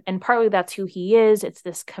that. And partly that's who he is. It's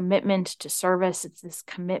this commitment to service. It's this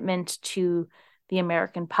commitment to the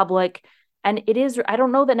American public. And it is, I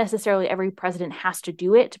don't know that necessarily every president has to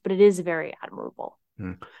do it, but it is very admirable.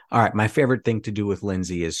 All right. My favorite thing to do with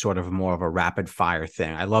Lindsay is sort of more of a rapid fire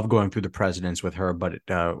thing. I love going through the presidents with her, but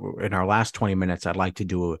in our last 20 minutes, I'd like to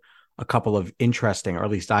do a couple of interesting, or at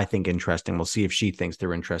least I think interesting. We'll see if she thinks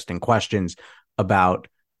they're interesting questions about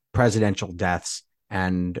presidential deaths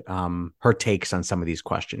and her takes on some of these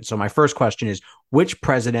questions. So my first question is, which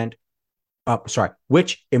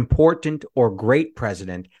important or great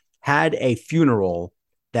president had a funeral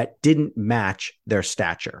that didn't match their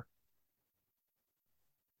stature?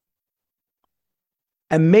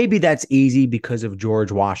 And maybe that's easy because of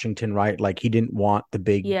George Washington, right? Like he didn't want the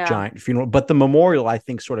big giant funeral, but the memorial, I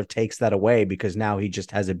think, sort of takes that away because now he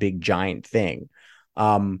just has a big giant thing.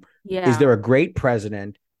 Is there a great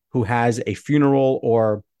president who has a funeral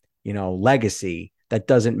or, legacy that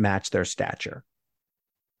doesn't match their stature?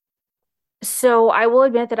 So I will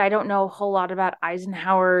admit that I don't know a whole lot about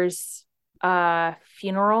Eisenhower's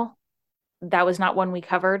funeral. That was not one we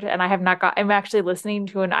covered, and I have not got. I'm actually listening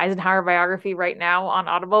to an Eisenhower biography right now on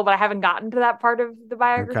Audible, but I haven't gotten to that part of the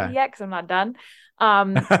biography yet because I'm not done.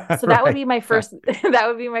 So that would be my first. That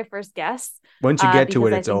would be my first guess. Once you get to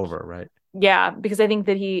it, it's over, right? Yeah, because I think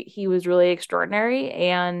that he was really extraordinary,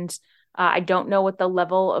 and I don't know what the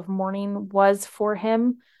level of mourning was for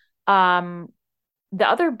him. The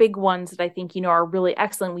other big ones that I think, are really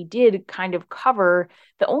excellent, we did kind of cover.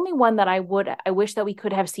 The only one that I wish that we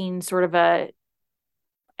could have seen sort of a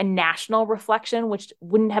national reflection, which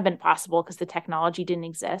wouldn't have been possible because the technology didn't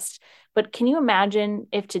exist. But can you imagine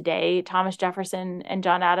if today Thomas Jefferson and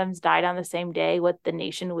John Adams died on the same day, what the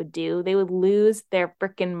nation would do? They would lose their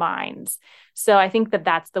freaking minds. So I think that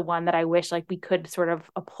that's the one that I wish we could sort of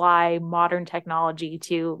apply modern technology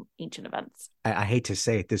to ancient events. I hate to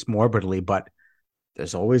say it this morbidly, but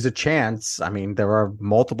there's always a chance. I mean, there are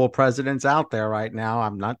multiple presidents out there right now.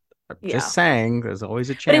 I'm just saying there's always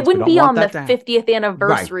a chance. But it wouldn't be on the 50th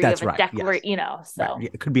anniversary of a declaration, yes. So right.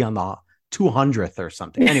 It could be on the 200th or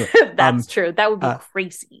something. Anyway, that's true. That would be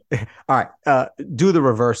crazy. All right. Do the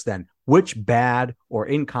reverse then. Which bad or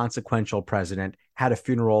inconsequential president had a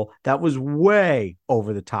funeral that was way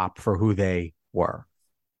over the top for who they were?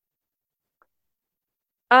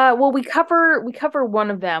 Well, we cover one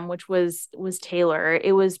of them, which was Taylor.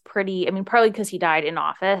 It was pretty, I mean, partly because he died in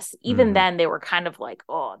office. Even then they were kind of like,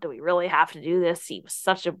 oh, do we really have to do this? He was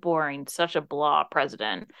such a boring, such a blah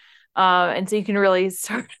president. And so you can really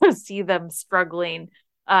sort of see them struggling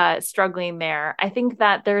there. I think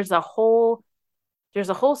that there's a whole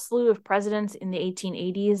slew of presidents in the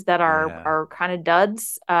 1880s that are kind of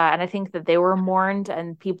duds. And I think that they were mourned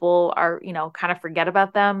and people are, kind of forget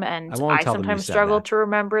about them. And I sometimes struggle to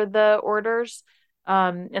remember the orders.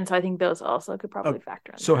 And so I think those also could probably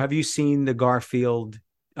factor in. So have you seen the Garfield?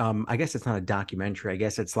 I guess it's not a documentary. I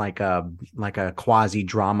guess it's like a quasi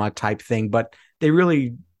drama type thing, but they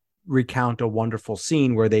really recount a wonderful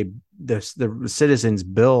scene where the citizens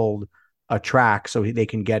build a track so they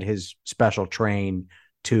can get his special train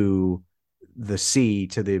to the sea,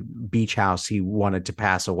 to the beach house he wanted to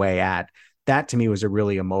pass away at. That to me was a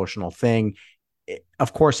really emotional thing.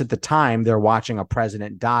 Of course, at the time they're watching a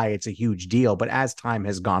president die, it's a huge deal. But as time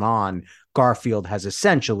has gone on, Garfield has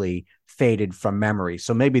essentially faded from memory.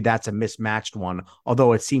 So maybe that's a mismatched one,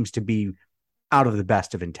 although it seems to be out of the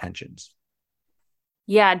best of intentions.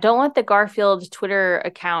 Yeah, don't let the Garfield Twitter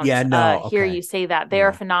account hear you say that. They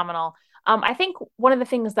are phenomenal. I think one of the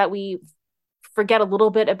things that we forget a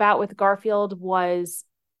little bit about with Garfield was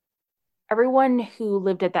everyone who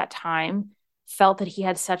lived at that time felt that he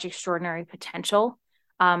had such extraordinary potential.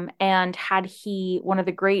 And had he, one of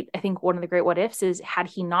the great what ifs is, had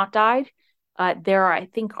he not died, there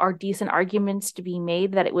are decent arguments to be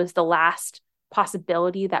made that it was the last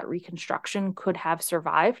possibility that Reconstruction could have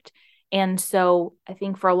survived. And so I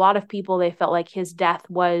think for a lot of people, they felt like his death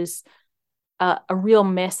was a real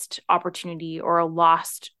missed opportunity or a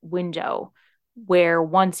lost window where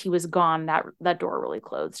once he was gone, that door really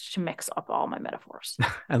closed, to mix up all my metaphors.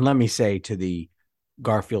 And let me say to the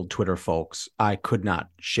Garfield Twitter folks, I could not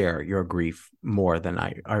share your grief more than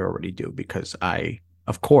I already do, because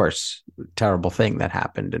of course, terrible thing that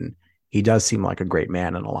happened. And he does seem like a great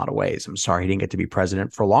man in a lot of ways. I'm sorry he didn't get to be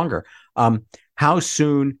president for longer. How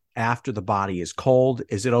soon after the body is cold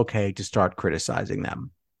is it okay to start criticizing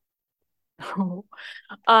them?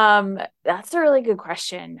 That's a really good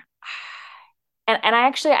question. And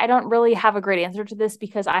I don't really have a great answer to this,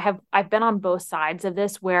 because I've been on both sides of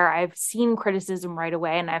this, where I've seen criticism right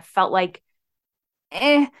away and I've felt like,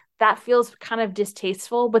 that feels kind of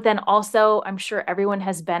distasteful. But then also, I'm sure everyone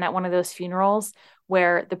has been at one of those funerals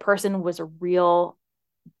where the person was a real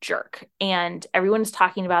jerk and everyone's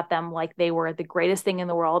talking about them like they were the greatest thing in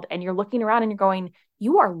the world. And you're looking around and you're going,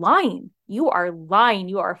 you are lying. You are lying.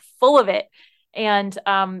 You are full of it. And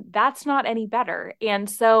that's not any better. And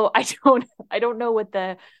so I don't know what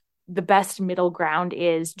the best middle ground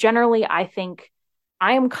is. Generally, I think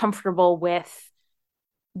I am comfortable with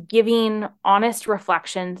giving honest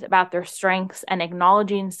reflections about their strengths and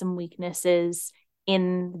acknowledging some weaknesses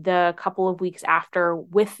in the couple of weeks after,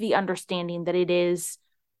 with the understanding that it is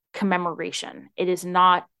commemoration. It is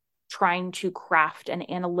not trying to craft an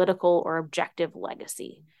analytical or objective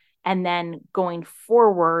legacy. And then going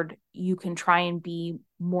forward, you can try and be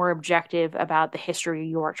more objective about the history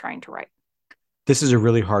you are trying to write. This is a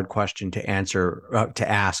really hard question to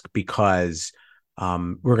ask, because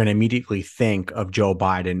we're going to immediately think of Joe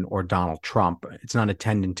Biden or Donald Trump. It's not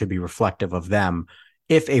intended to be reflective of them.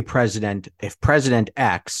 If President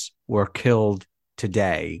X were killed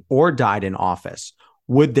today or died in office,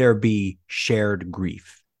 would there be shared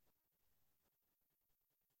grief?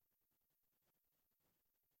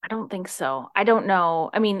 I don't think so. I don't know.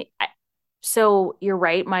 I mean, so you're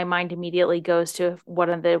right. My mind immediately goes to what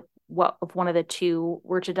if one of the two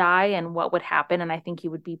were to die and what would happen. And I think he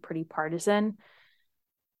would be pretty partisan.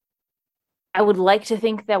 I would like to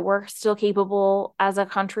think that we're still capable as a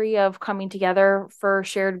country of coming together for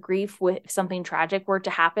shared grief if something tragic were to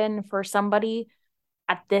happen for somebody.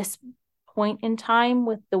 At this point in time,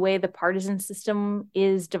 with the way the partisan system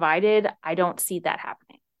is divided, I don't see that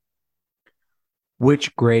happening.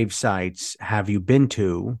 Which grave sites have you been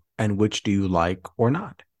to, and which do you like or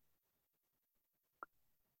not?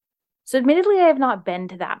 So admittedly, I have not been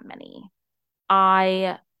to that many.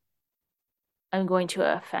 I'm going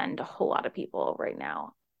to offend a whole lot of people right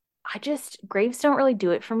now. Graves don't really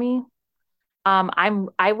do it for me.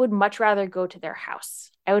 I would much rather go to their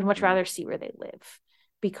house. I would much rather see where they live,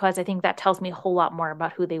 because I think that tells me a whole lot more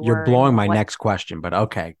about who they were. You're blowing my next question, but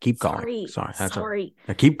okay, keep going. Sorry.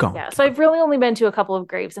 Keep going. Yeah. So I've really only been to a couple of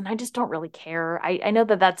graves, and I just don't really care. I know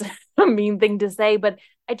that that's a mean thing to say, but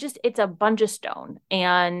it's a bunch of stone,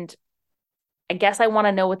 and I guess I want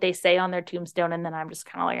to know what they say on their tombstone, and then I'm just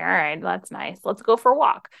kind of like, all right, that's nice. Let's go for a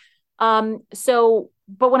walk.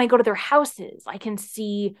 But when I go to their houses, I can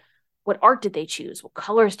see what art did they choose? What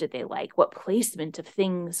colors did they like? What placement of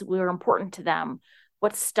things were important to them?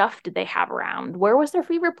 What stuff did they have around? Where was their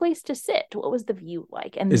favorite place to sit? What was the view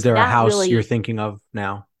like? And is there a house you're thinking of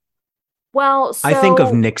now? Well, I think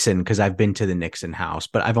of Nixon because I've been to the Nixon house,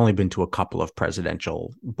 but I've only been to a couple of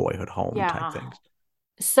presidential boyhood home type things.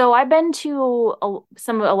 So I've been to a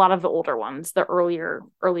lot of the older ones, the earlier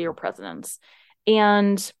presidents,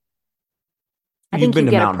 and You've been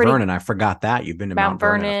to Mount Vernon. I forgot that you've been to Mount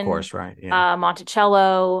Vernon, of course, right? Yeah.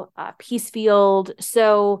 Monticello, Peacefield.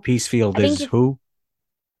 So Peacefield is who?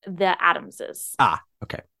 The Adamses.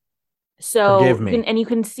 Okay. So forgive me. You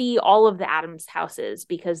can see all of the Adams houses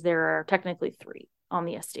because there are technically 3 on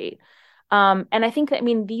the estate. And I think that,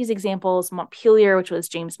 these examples, Montpelier, which was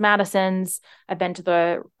James Madison's, I've been to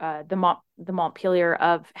the Montpelier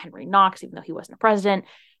of Henry Knox, even though he wasn't a president.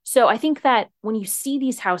 So I think that when you see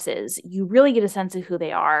these houses, you really get a sense of who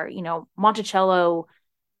they are. Monticello,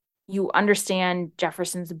 you understand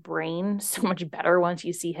Jefferson's brain so much better once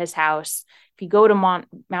you see his house. If you go to Mount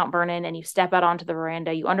Vernon and you step out onto the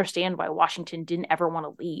veranda, you understand why Washington didn't ever want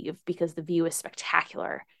to leave, because the view is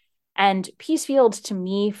spectacular. And Peacefield, to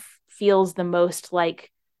me, feels the most like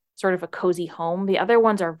sort of a cozy home. The other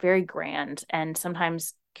ones are very grand and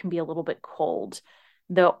sometimes can be a little bit cold.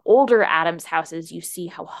 The older Adams houses, you see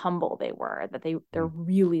how humble they were, that they're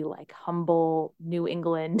really like humble New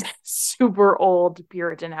England, super old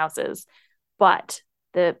Puritan houses. But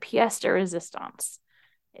the pièce de résistance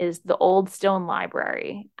is the old stone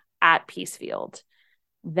library at Peacefield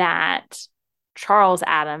that Charles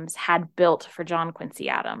Adams had built for John Quincy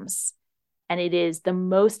Adams. And it is the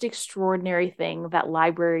most extraordinary thing that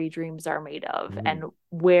library dreams are made of, and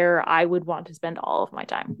where I would want to spend all of my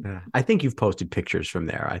time. I think you've posted pictures from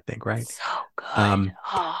there, I think, right? So good.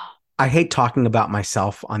 I hate talking about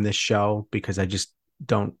myself on this show because I just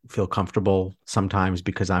don't feel comfortable sometimes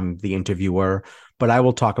because I'm the interviewer, but I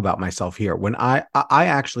will talk about myself here. When I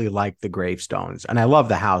actually like the gravestones and I love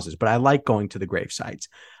the houses, but I like going to the grave sites.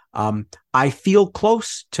 I feel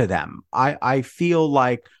close to them. I feel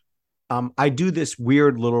like I do this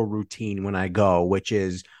weird little routine when I go, which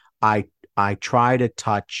is I try to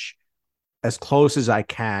touch as close as I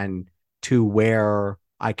can to where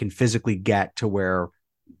I can physically get to where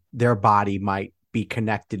their body might be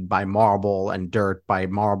connected by marble and dirt,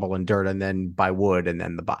 and then by wood, and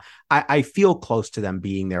then the body. I feel close to them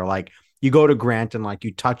being there. Like you go to Grant and like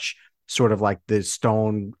you touch sort of like the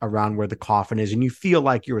stone around where the coffin is, and you feel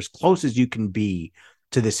like you're as close as you can be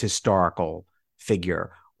to this historical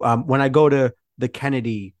figure. When I go to the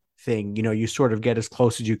Kennedy thing, you know, you sort of get as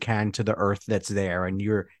close as you can to the earth that's there, and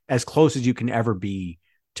you're as close as you can ever be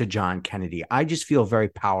to John Kennedy. I just feel very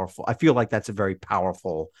powerful. I feel like that's a very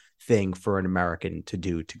powerful thing for an American to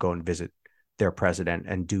do, to go and visit their president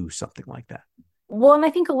and do something like that. Well, and I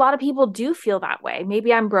think a lot of people do feel that way.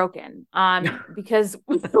 Maybe I'm broken. Because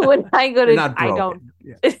when I go to, not broken.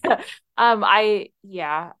 I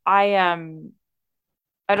don't,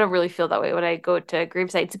 I don't really feel that way when I go to grave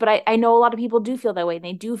sites, but I know a lot of people do feel that way and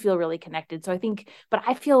they do feel really connected. So I think, but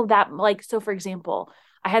I feel that like, so for example,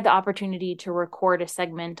 I had the opportunity to record a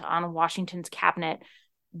segment on Washington's cabinet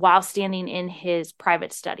while standing in his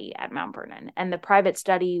private study at Mount Vernon. And the private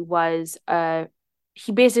study was,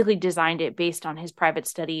 he basically designed it based on his private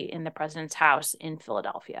study in the president's house in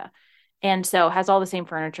Philadelphia. And so has all the same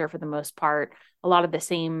furniture for the most part, a lot of the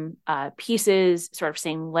same pieces, sort of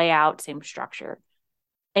same layout, same structure.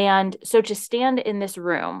 And so to stand in this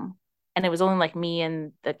room, and it was only like me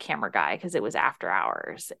and the camera guy because it was after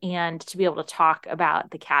hours, and to be able to talk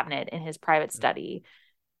about the cabinet in his private study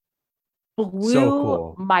blew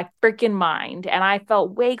cool. my freaking mind. And I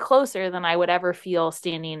felt way closer than I would ever feel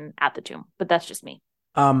standing at the tomb. But that's just me.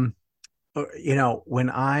 You know, when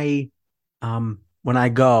I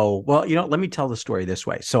go, well, you know, let me tell the story this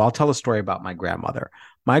way. So I'll tell a story about my grandmother.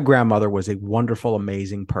 My grandmother was a wonderful,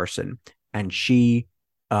 amazing person, and she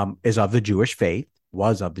was of the Jewish faith.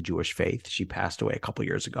 She passed away a couple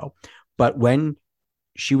years ago. But when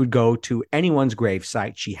she would go to anyone's grave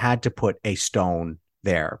site, she had to put a stone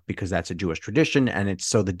there because that's a Jewish tradition, and it's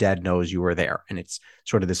so the dead knows you were there, and it's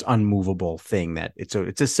sort of this unmovable thing that it's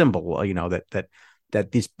a symbol, you know, that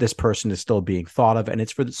this person is still being thought of, and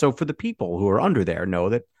it's for the people who are under there know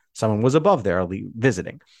that someone was above there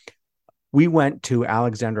visiting. We went to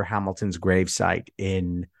Alexander Hamilton's gravesite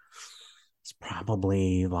it's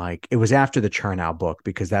probably like, it was after the Chernow book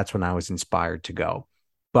because that's when I was inspired to go.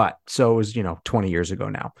 But so it was, you know, 20 years ago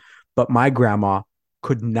now. But my grandma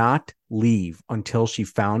could not leave until she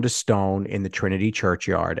found a stone in the Trinity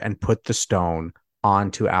Churchyard and put the stone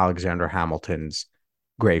onto Alexander Hamilton's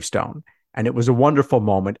gravestone. And it was a wonderful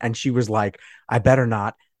moment. And she was like, I better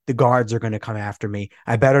not. The guards are going to come after me.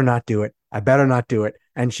 I better not do it.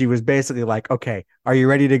 And she was basically like, okay, are you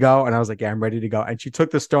ready to go? And I was like, yeah, I'm ready to go. And she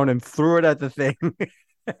took the stone and threw it at the thing.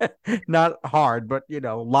 Not hard, but, you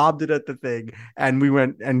know, lobbed it at the thing. And we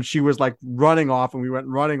went, and she was like running off, and we went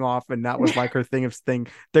running off. And that was like her thing.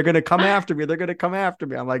 They're going to come after me.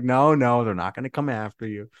 I'm like, no, they're not going to come after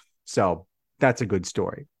you. So that's a good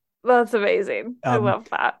story. That's amazing. I love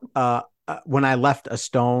that. When I left a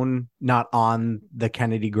stone, not on the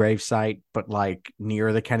Kennedy gravesite, but like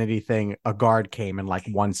near the Kennedy thing, a guard came in like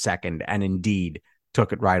 1 second and indeed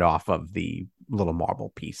took it right off of the little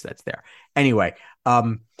marble piece that's there. Anyway,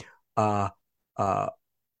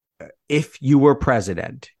 if you were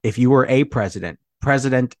a president,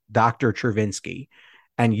 President Dr. Chervinsky,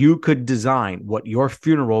 and you could design what your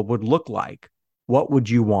funeral would look like, what would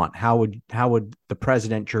you want? How would the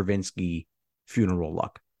President Chervinsky funeral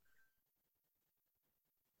look?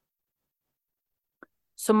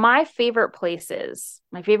 So my favorite places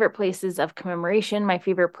of commemoration, my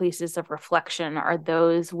favorite places of reflection are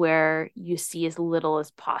those where you see as little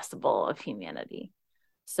as possible of humanity.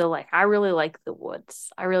 So like, I really like the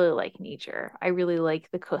woods. I really like nature. I really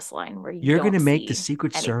like the coastline where you're going to make the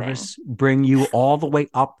Secret Service bring you all the way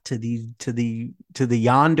up to the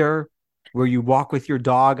yonder where you walk with your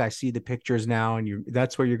dog. I see the pictures now, and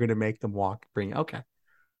that's where you're going to make them walk. Okay.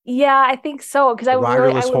 Yeah, I think so. Because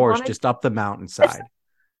riderless horse just up the mountainside.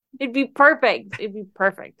 It'd be perfect. It'd be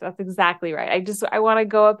perfect. That's exactly right. I want to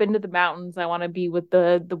go up into the mountains. I want to be with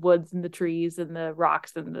the woods and the trees and the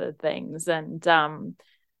rocks and the things. And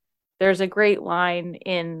there's a great line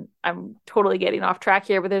in, I'm totally getting off track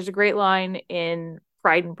here, but there's a great line in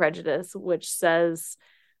Pride and Prejudice, which says,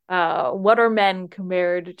 what are men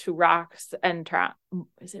compared to rocks and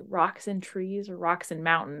is it rocks and trees or rocks and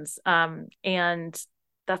mountains? And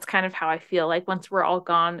that's kind of how I feel like once we're all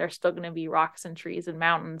gone, there's still going to be rocks and trees and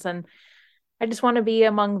mountains. And I just want to be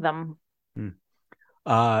among them.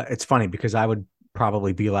 It's funny because I would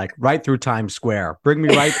probably be like right through Times Square, bring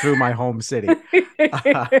me right through my home city.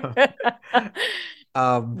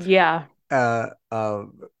 Yeah.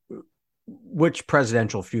 Which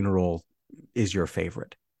presidential funeral is your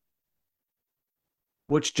favorite?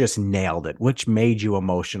 Which just nailed it? Which made you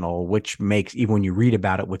emotional? Which makes, even when you read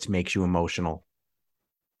about it, which makes you emotional?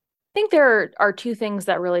 I think there are two things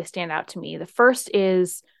that really stand out to me. The first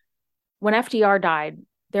is when FDR died,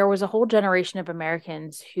 there was a whole generation of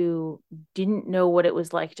Americans who didn't know what it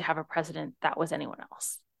was like to have a president that was anyone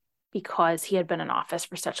else because he had been in office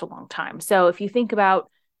for such a long time. So if you think about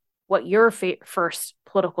what your first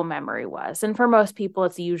political memory was, and for most people,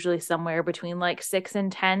 it's usually somewhere between like 6 and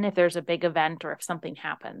 10 if there's a big event or if something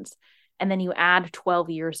happens. And then you add 12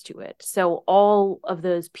 years to it. So all of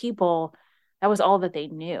those people, that was all that they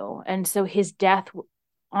knew. And so his death,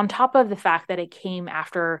 on top of the fact that it came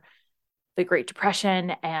after the Great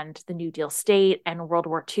Depression and the New Deal state and World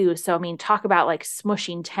War II. So, I mean, talk about like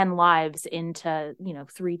smushing 10 lives into,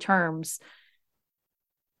 3 terms.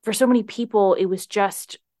 For so many people, it was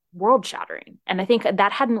just world shattering. And I think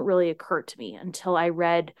that hadn't really occurred to me until I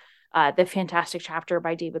read the fantastic chapter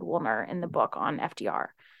by David Wolner in the book on FDR.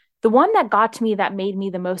 The one that got to me that made me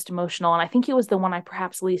the most emotional, and I think it was the one I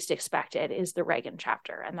perhaps least expected, is the Reagan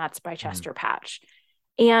chapter, and that's by Chester Patch.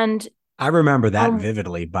 And I remember that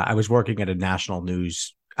vividly, but I was working at a national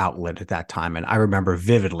news outlet at that time, and I remember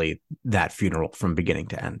vividly that funeral from beginning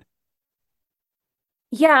to end.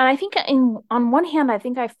 Yeah, and I think on one hand, I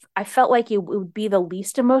think I felt like it would be the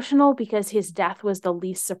least emotional because his death was the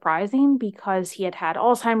least surprising because he had had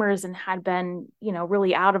Alzheimer's and had been,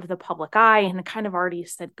 really out of the public eye and kind of already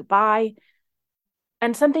said goodbye.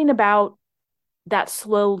 And something about that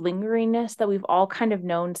slow lingeringness that we've all kind of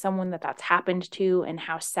known someone that's happened to, and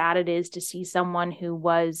how sad it is to see someone who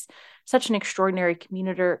was such an extraordinary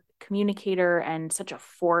communicator and such a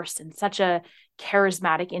force and such a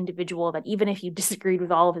charismatic individual that even if you disagreed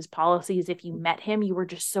with all of his policies, if you met him, you were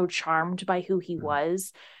just so charmed by who he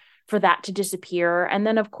was, for that to disappear. And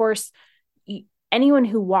then, of course, anyone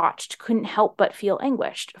who watched couldn't help but feel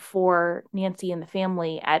anguished for Nancy and the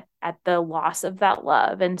family at the loss of that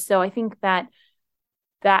love. And so I think that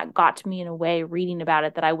got to me in a way reading about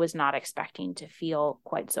it that I was not expecting to feel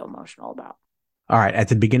quite so emotional about. All right. At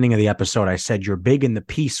the beginning of the episode, I said you're big in the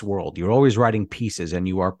piece world. You're always writing pieces and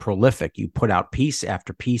you are prolific. You put out piece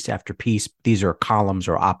after piece after piece. These are columns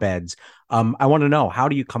or op-eds. I want to know, how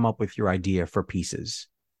do you come up with your idea for pieces?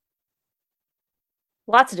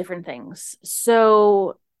 Lots of different things.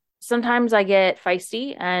 So sometimes I get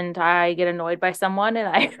feisty and I get annoyed by someone and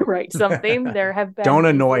I write something. There have been Don't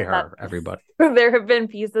annoy her, everybody. There have been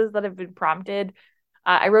pieces that have been prompted.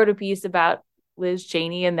 I wrote a piece about Liz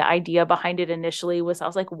Cheney, and the idea behind it initially was I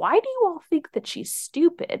was like, why do you all think that she's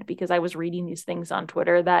stupid? Because I was reading these things on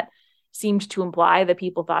Twitter that seemed to imply that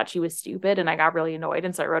people thought she was stupid, and I got really annoyed,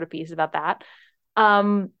 and so I wrote a piece about that.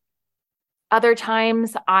 Other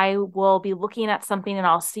times I will be looking at something and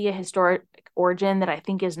I'll see a historic origin that I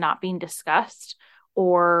think is not being discussed,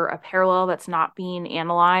 or a parallel that's not being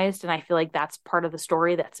analyzed. And I feel like that's part of the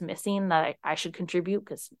story that's missing that I should contribute,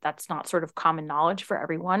 because that's not sort of common knowledge for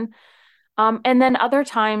everyone. And then other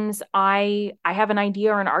times I have an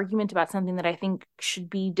idea or an argument about something that I think should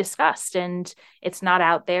be discussed and it's not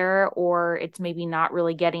out there, or it's maybe not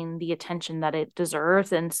really getting the attention that it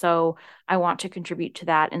deserves. And so I want to contribute to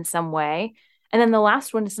that in some way. And then the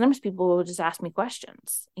last one is sometimes people will just ask me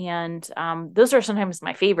questions. And those are sometimes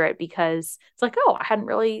my favorite, because it's like, oh, I hadn't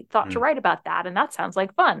really thought to write about that. And that sounds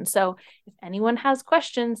like fun. So if anyone has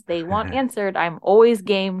questions they want answered, I'm always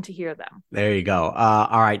game to hear them. There you go.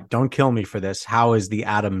 All right. Don't kill me for this. How is the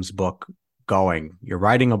Adams book going? You're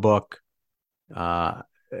writing a book. How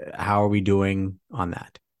are we doing on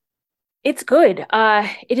that? It's good.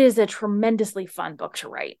 It is a tremendously fun book to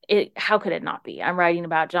write. How could it not be? I'm writing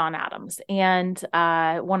about John Adams, and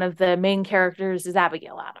one of the main characters is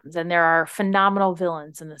Abigail Adams, and there are phenomenal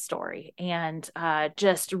villains in the story, and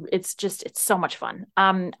it's so much fun.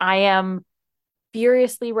 I am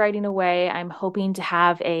furiously writing away. I'm hoping to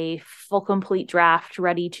have a full, complete draft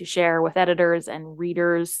ready to share with editors and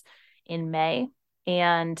readers in May.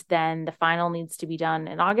 And then the final needs to be done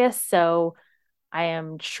in August. So I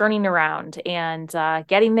am churning around and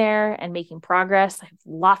getting there and making progress. I have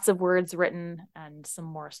lots of words written and some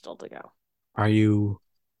more still to go. Are you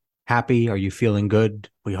happy? Are you feeling good?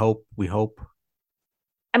 We hope.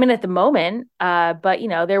 I mean, at the moment, but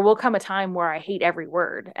there will come a time where I hate every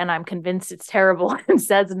word and I'm convinced it's terrible and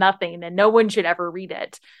says nothing and no one should ever read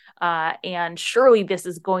it. And surely this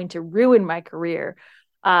is going to ruin my career.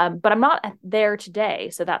 But I'm not there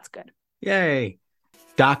today, so that's good. Yay.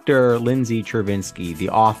 Dr. Lindsay Chervinsky, the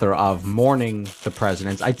author of Mourning the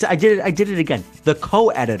Presidents. I did it again. The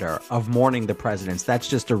co-editor of Mourning the Presidents. That's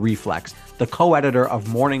just a reflex. The co-editor of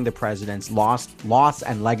Mourning the Presidents, Loss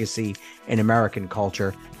and Legacy in American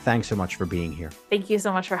Culture. Thanks so much for being here. Thank you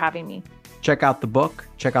so much for having me. Check out the book.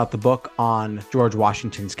 Check out the book on George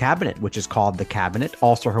Washington's cabinet, which is called The Cabinet.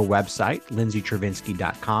 Also her website,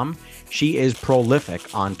 lindsaychervinsky.com. She is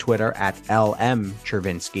prolific on Twitter at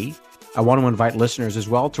LMChervinsky. I want to invite listeners as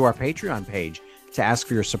well to our Patreon page to ask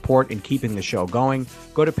for your support in keeping the show going.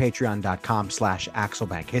 Go to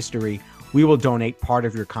patreon.com/AxelBankHistory. We will donate part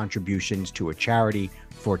of your contributions to a charity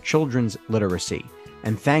for children's literacy.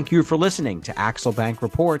 And thank you for listening to Axel Bank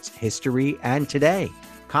Reports History and Today,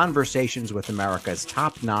 conversations with America's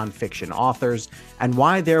top nonfiction authors and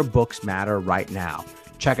why their books matter right now.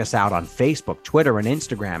 Check us out on Facebook, Twitter, and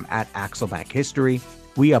Instagram at Axel Bank History.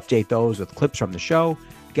 We update those with clips from the show,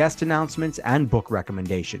 guest announcements, and book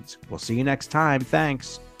recommendations. We'll see you next time.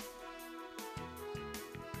 Thanks.